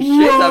fucking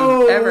shit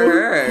I've ever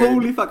heard.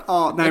 Holy fuck.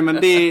 Nej men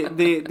det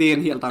är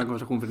en helt annan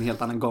konversation för en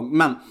helt annan gång.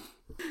 Men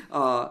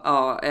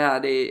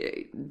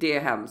det är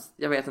hemskt.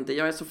 Jag vet inte,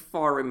 jag är så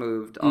far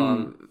removed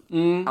av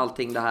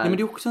allting det här. Nej, men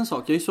det är också en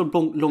sak, jag är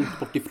så långt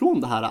bort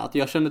ifrån det här att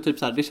jag känner typ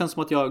så här, det känns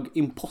som att jag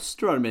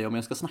imposterar mig om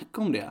jag ska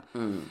snacka om det.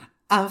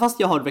 Även fast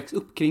jag har växt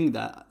upp kring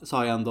det, så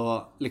har jag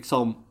ändå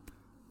liksom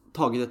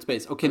tagit ett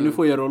space. Okej, nu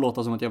får jag då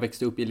låta som att jag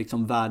växte upp i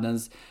liksom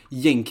världens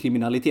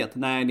gängkriminalitet.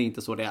 Nej, det är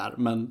inte så det är,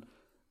 men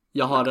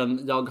jag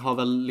har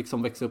väl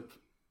liksom växt upp.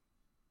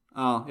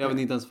 Ja, jag vet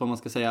inte ens vad man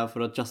ska säga för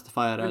att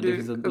justifiera det. Det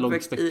finns ett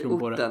långt spektrum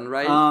på det. Orten,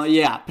 right? Ja,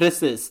 yeah,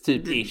 precis,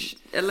 typ ish.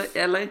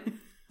 Eller?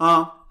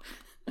 Ja.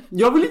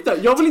 Jag vill inte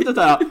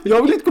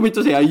komma hit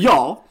och säga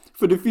ja,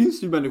 för det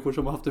finns ju människor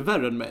som har haft det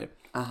värre än mig.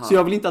 Aha. Så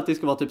jag vill inte att det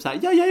ska vara typ så här,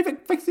 ja, jag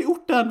är växt i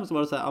orten och så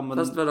var det så här, men...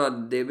 Fast vadå,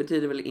 det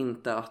betyder väl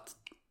inte att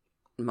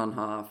man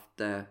har haft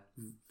det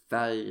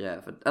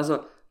värre för,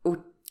 alltså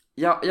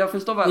jag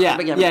förstår vad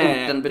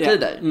begreppet orten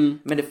betyder.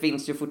 Men det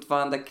finns ju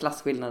fortfarande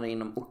klasskillnader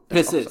inom orten.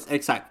 Precis, också.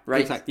 exakt.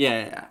 Right? Exakt.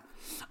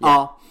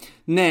 Ja,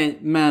 nej,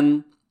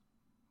 men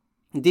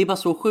det är bara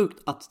så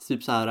sjukt att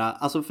typ så här,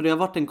 alltså för det har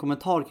varit en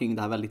kommentar kring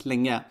det här väldigt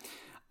länge,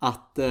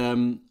 att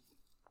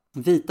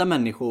vita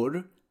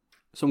människor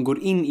som går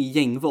in i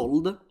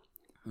gängvåld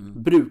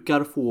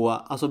brukar få,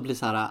 alltså bli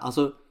så här,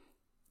 alltså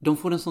de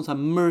får en sån så här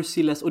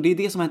merciless, och det är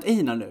det som har hänt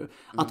Einar nu,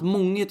 att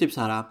många är typ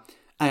så här,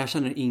 jag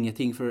känner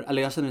ingenting för,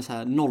 eller jag känner så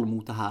här noll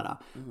mot det här,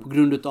 på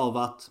grund utav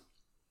att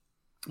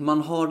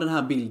man har den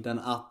här bilden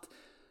att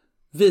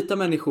vita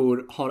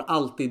människor har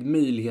alltid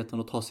möjligheten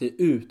att ta sig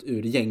ut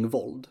ur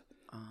gängvåld.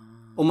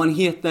 Om man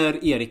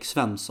heter Erik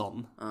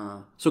Svensson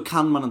så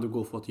kan man ändå gå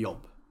och få ett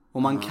jobb.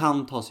 Och man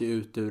kan ta sig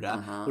ut ur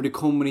det. Och det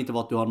kommer inte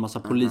vara att du har en massa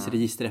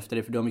polisregister efter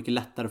dig, för du har mycket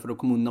lättare för att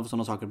komma undan för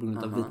sådana saker på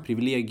grund av vit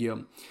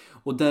privilegium.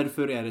 Och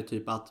därför är det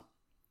typ att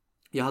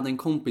jag hade en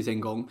kompis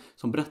en gång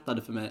som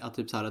berättade för mig att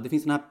typ så här, det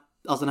finns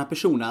den här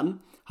personen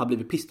har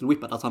blivit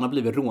pistolwhippad, alltså han har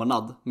blivit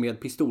rånad med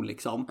pistol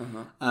liksom,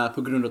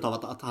 på grund av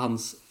att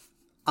hans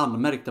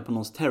anmärkte på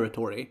någons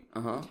territory.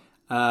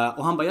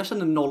 Och han bara, jag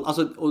känner noll,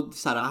 alltså, och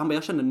så här, han bara,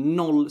 jag känner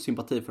noll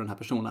sympati för den här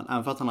personen,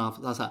 även för att han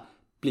har så här,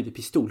 blivit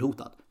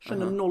pistolhotad.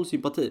 Känner noll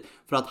sympati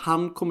för att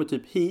han kommer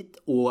typ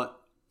hit och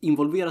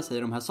involverar sig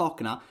i de här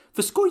sakerna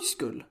för skojs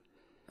skull.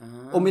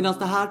 Och medan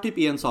det här typ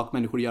är en sak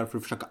människor gör för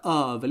att försöka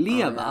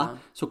överleva,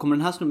 så kommer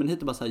den här snubben hit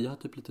och bara säga, jag har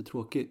typ lite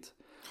tråkigt.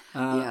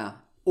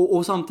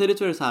 Och samtidigt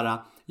så är det så här,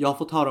 jag har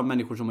fått höra om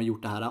människor som har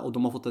gjort det här och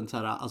de har fått en så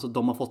här, alltså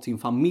de har fått sin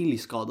familj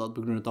skadad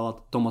på grund av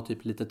att de har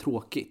typ lite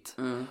tråkigt.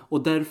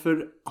 Och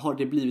därför har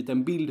det blivit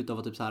en bild av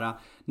att typ så här,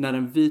 när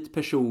en vit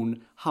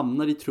person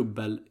hamnar i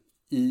trubbel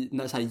i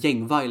när så här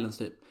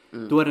gängviolence typ,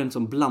 då är det en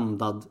sån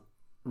blandad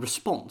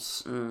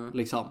respons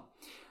liksom.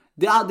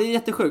 Det är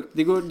jättesjukt.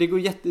 Det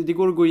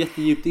går att gå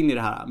jättedjupt in i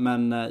det här,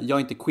 men jag är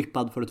inte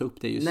equippad för att ta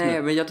upp det just nu.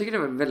 Nej, men jag tycker det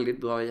var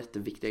väldigt bra och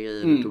jätteviktiga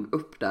grejer du tog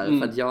upp där,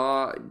 för att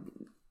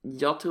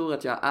jag tror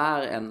att jag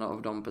är en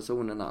av de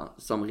personerna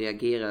som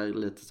reagerar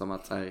lite som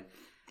att så här,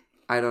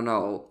 I don't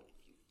know,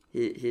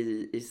 he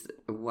is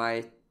a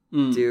white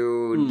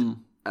dude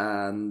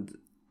and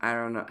I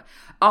don't know.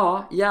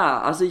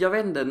 Alltså jag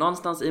vet inte,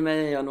 någonstans i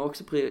mig är jag nog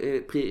också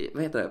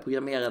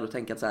programmerad och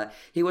tänka att så här,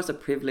 he was a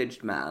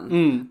privileged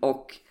man.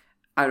 Och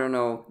I don't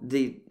know,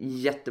 det är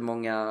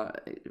jättemånga,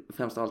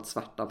 främst av allt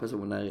svarta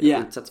personer,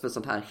 utsätts för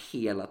sånt här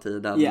hela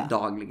tiden,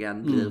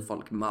 dagligen blir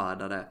folk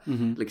mördade,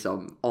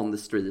 liksom on the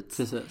streets.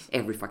 Precis.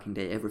 Every fucking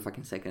day, every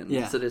fucking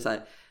second. Så det är så här,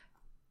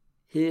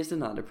 he is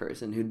another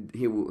person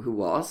who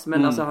was,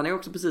 men alltså han är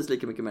också precis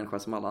lika mycket människa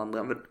som alla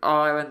andra, men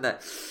jag vet inte,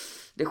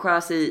 det skär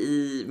sig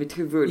i mitt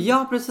huvud.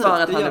 Ja, precis.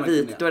 För att han är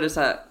vit, då är det så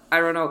här, I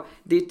don't know,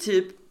 det är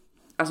typ,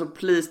 alltså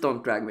please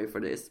don't drag me for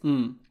this.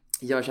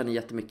 Jag känner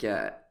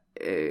jättemycket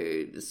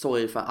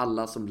sorg för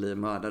alla som blir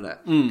mördade.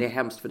 Det är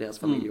hemskt för deras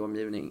familj och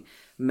omgivning,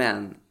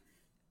 men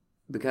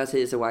because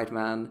he is a white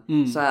man,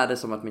 så är det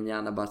som att min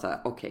hjärna bara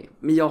såhär, okej,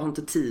 men jag har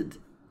inte tid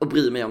att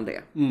bry mig om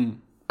det.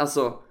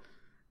 Alltså,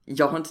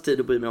 jag har inte tid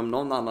att bry mig om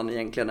någon annan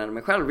egentligen än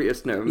mig själv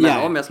just nu,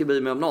 men om jag ska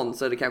bry mig om någon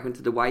så är det kanske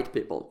inte the white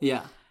people.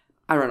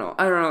 I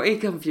don't know,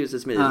 it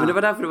confuses me. Men det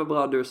var därför det var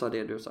bra att du sa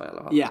det du sa i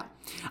alla fall.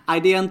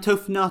 Det är en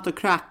tuff nöt att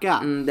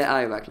kräka. Det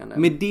är ju verkligen det.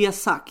 Med det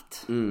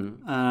sagt,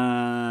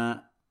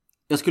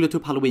 jag skulle ta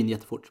upp Halloween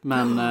jättefort,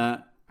 men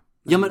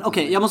ja, men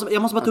okej, jag måste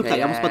bara ta upp det.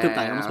 Jag måste bara ta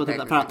upp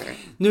det. För att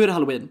nu är det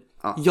Halloween.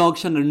 Jag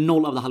känner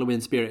noll av the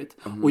Halloween spirit.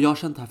 Och jag har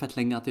känt det här fett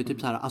länge, att det är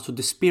typ så här, alltså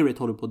the spirit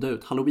håller på att dö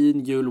ut. Halloween,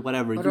 jul,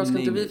 whatever. Och då ska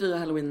inte vi fira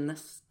Halloween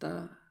nästa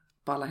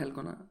på alla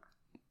helgona?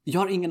 Jag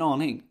har ingen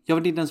aning. Jag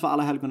vet inte ens vad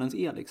alla helgonens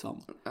är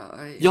liksom.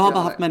 Jag har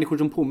bara haft människor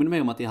som påminner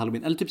mig om att det är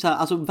Halloween. Eller typ så här,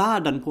 alltså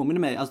världen påminner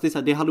mig. Alltså det är så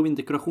här, det är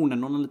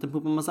Halloween-dekorationen. Någon liten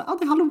pumpa, man säger,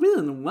 det är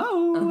Halloween,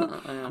 wow.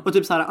 Och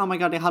typ så här, oh my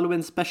god, det är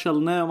Halloween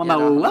special nu. Och man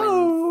bara,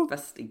 wow.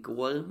 Fest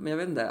igår, men jag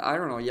vet inte, I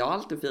don't know. Jag har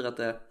alltid firat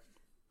det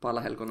på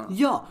alla helgona.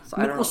 Ja,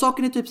 och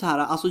saken är typ så här,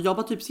 alltså jag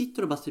bara typ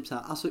sitter och bara typ så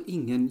här, alltså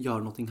ingen gör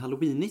någonting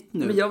Halloweenigt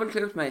nu. Men jag vill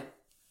klä ut mig.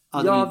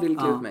 Jag vill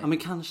klä ut mig. Ja, men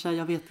kanske,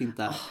 jag vet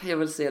inte. Jag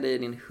vill se dig i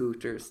din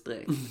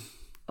Hooters-dräkt.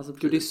 Alltså,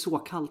 gud, det är så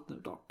kallt nu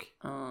dock.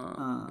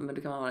 Men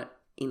du kan vara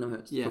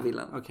inomhus på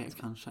villan. Okej,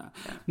 kanske.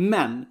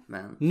 Men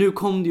nu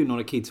kom det ju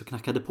några kids och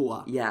knackade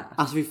på.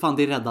 Alltså vi fan,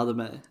 det räddade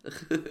mig.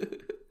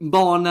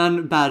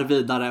 Barnen bär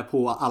vidare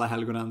på alla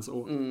helgonens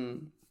och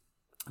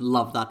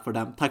love that for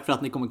them. Tack för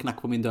att ni kom och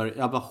knackade på min dörr.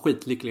 Jag var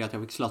skitlycklig att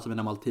jag fick slösa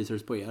mina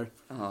Maltesers på er.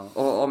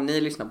 Och om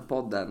ni lyssnar på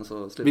podden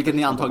så sluta. Vilket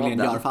ni antagligen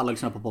gör, för alla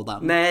lyssnar på podden.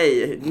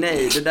 Nej,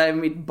 det där är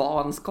mitt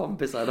barns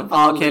kompisar.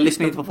 Okej,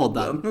 lyssna inte på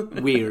podden.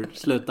 Weird,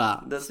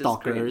 sluta.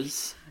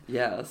 Stalkers.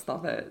 Yeah, stop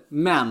it.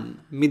 Men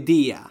med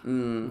det,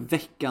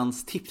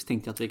 veckans tips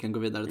tänkte jag att vi kan gå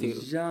vidare till.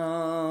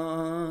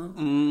 Ja.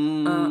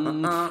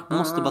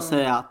 Måste bara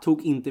säga,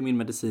 tog inte min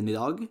medicin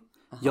idag.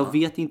 Jag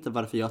vet inte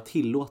varför jag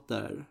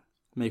tillåter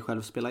mig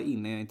själv spela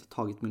in när jag inte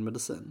tagit min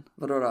medicin.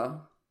 Vadå då?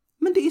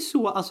 Men det är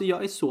så, alltså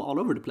jag är så all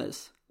over the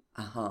place.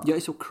 Aha. Jag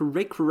är så cray.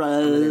 Det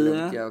är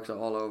lugnt, jag är också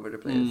all over the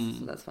place,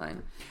 so that's fine.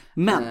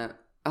 Men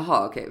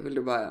okej, vill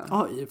du börja?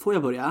 Oj, får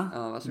jag börja?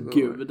 Ja, varsågod.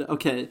 Gud,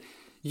 okej.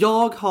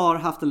 Jag har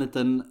haft en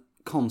liten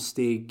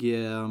konstig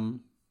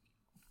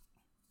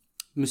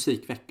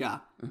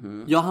musikvecka.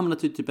 Jag har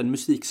hamnat i typ en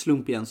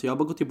musikslump igen, så jag har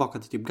bara gått tillbaka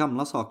till typ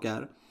gamla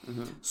saker.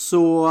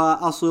 Så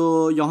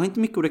alltså, jag har inte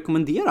mycket att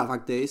rekommendera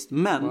faktiskt.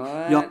 Men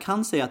jag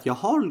kan säga att jag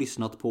har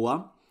lyssnat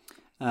på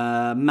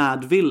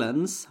Mad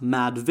Villains,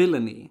 Mad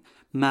Villainy.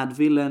 Mad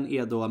Villain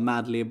är då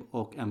Madlib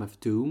och MF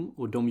Doom.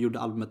 Och de gjorde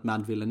albumet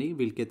Mad Villainy,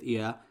 vilket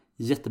är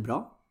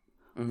jättebra.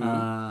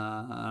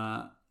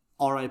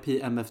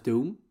 R.I.P. MF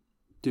Doom.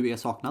 Du är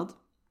saknad.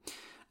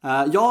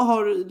 Jag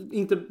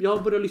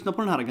har börjat lyssna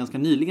på den här ganska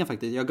nyligen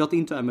faktiskt. Jag har gått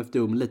in till MF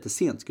Doom lite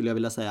sent skulle jag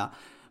vilja säga.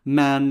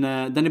 Men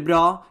den är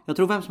bra. Jag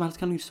tror vem som helst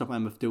kan lyssna på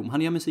MF Doom.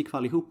 Han gör musik för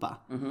allihopa.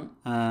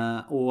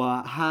 Och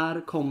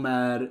här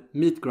kommer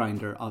Meat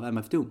Grinder av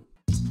MF Doom.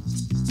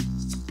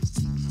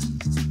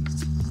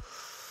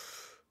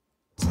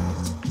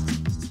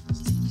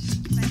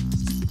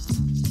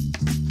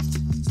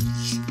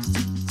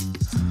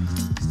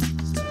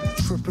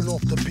 Tripping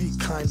off the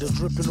beat kinda,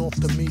 dripping off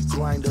the meat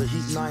grinder,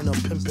 heat niner,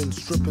 pimpin',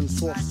 strippin',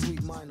 soft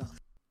sweet minor.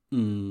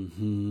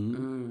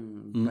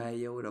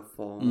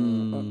 Beautiful.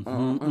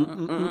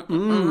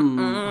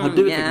 Har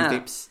du ett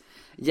tips?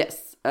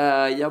 Yes.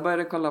 Jag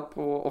började kolla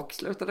på och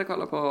slutade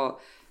kolla på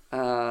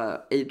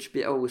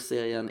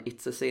HBO-serien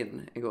It's a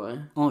Sin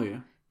igår.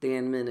 Oj. Det är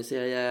en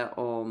miniserie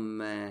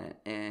om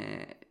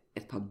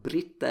ett par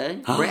britter.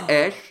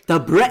 The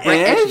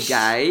British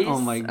guys.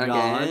 Oh my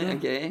god.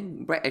 Okay.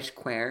 British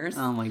queers.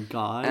 Oh my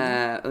god.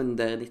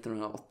 Under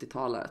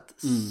 1980-talet.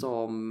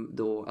 Som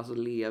då alltså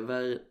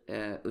lever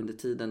under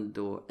tiden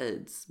då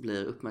AIDS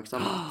blir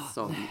uppmärksammat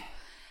som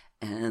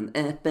en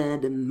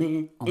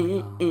epidemi.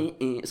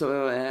 Så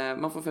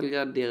man får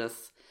följa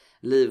deras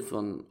liv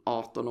från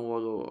 18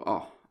 år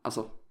och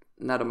alltså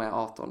när de är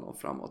 18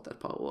 och framåt ett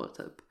par år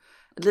typ.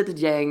 Ett litet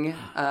gäng.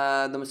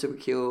 De är super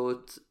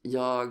cute.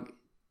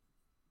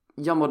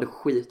 Jag mådde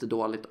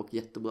skitdåligt och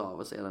jättebra av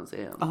att se den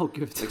serien.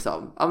 Gud.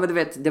 Liksom. Ja men du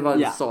vet, det var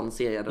en sån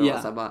serie. Det var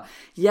så här bara,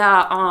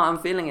 I'm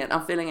feeling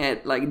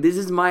it. Like, this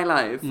is my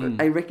life.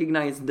 I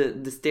recognize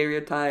the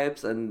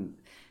stereotypes and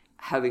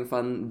having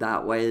fun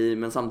that way.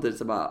 Men samtidigt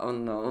så bara, oh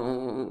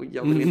no,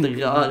 jag vill inte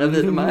röra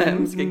vid de här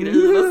hemska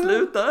grejerna.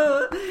 Sluta!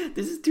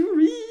 This is too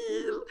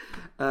real.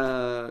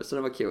 Så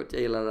den var cute,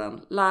 jag gillade den.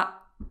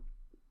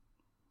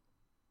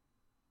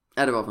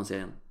 Det var från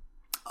serien.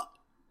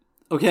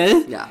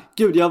 Okej? Yeah.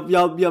 Gud,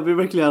 jag blev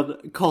verkligen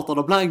katad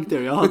och blank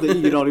där. Jag hade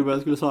ingen aning vad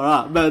jag skulle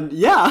svara. Men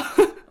ja!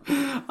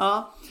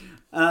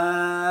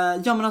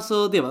 Ja men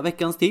alltså det var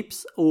veckans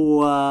tips.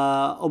 Och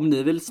om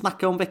ni vill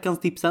snacka om veckans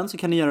tipsen så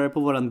kan ni göra det på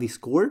våran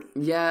Discord.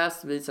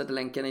 Yes, vi sätter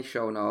länken i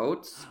show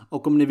notes.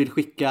 Och om ni vill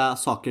skicka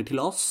saker till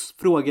oss,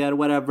 frågor,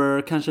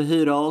 whatever, kanske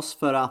hyra oss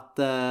för att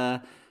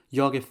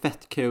jag är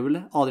fett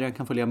kul, Adrian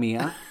kan följa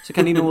med. Så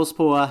kan ni nå oss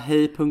på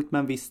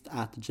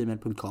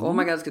hej.menvisst@gmail.com. Oh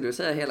my god, ska du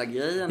säga hela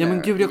grejen? Ja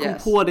men gud, jag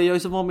kom på det. Jag är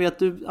så van med att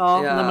du...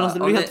 nej men alltså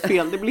det blir helt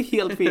fel. Det blir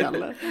helt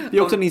fel. Det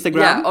är också en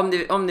Instagram.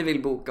 Om ni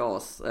vill boka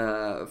oss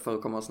för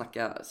att komma och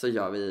snacka så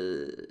gör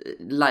vi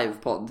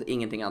livepodd,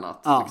 ingenting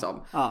annat liksom.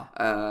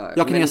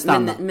 Jag kan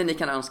stanna. Men ni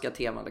kan önska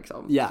tema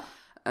liksom. Ja.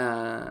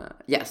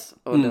 Yes,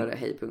 och då är det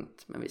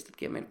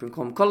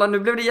hej.menvisst@gmail.com. Kolla, nu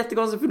blev det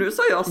jättekonstigt för nu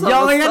sa jag samma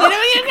sak.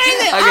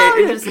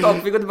 Okej, stopp,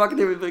 vi går tillbaka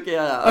till vad vi brukar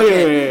göra.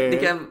 Ni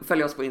kan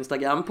följa oss på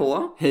Instagram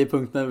på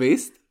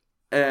hej.menvisst.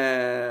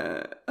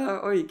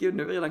 Oj gud,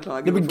 nu är vi redan klara.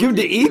 Nej men gud,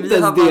 det är inte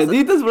ens det. Det är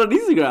inte ens vår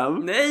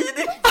Instagram. Nej,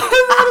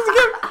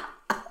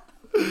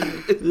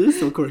 vi är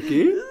så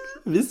quirky.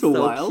 Vi är så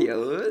wild.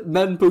 Cute.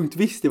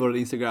 Men.visst är vår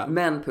Instagram.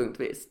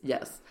 Men.visst,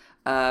 yes.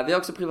 Vi har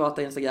också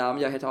privata Instagram.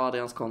 Jag heter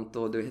Adrians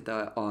konto. Du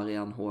heter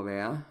Arian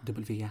HV.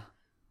 W.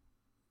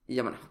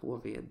 Ja men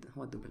HW.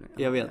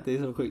 Jag vet, det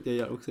är så sjukt. Jag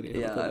gör också det.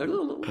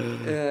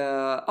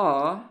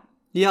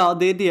 Ja,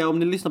 det är det. Om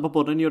ni lyssnar på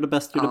podden, gör det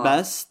bäst.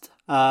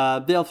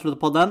 Vi avslutar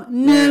podden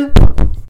nu.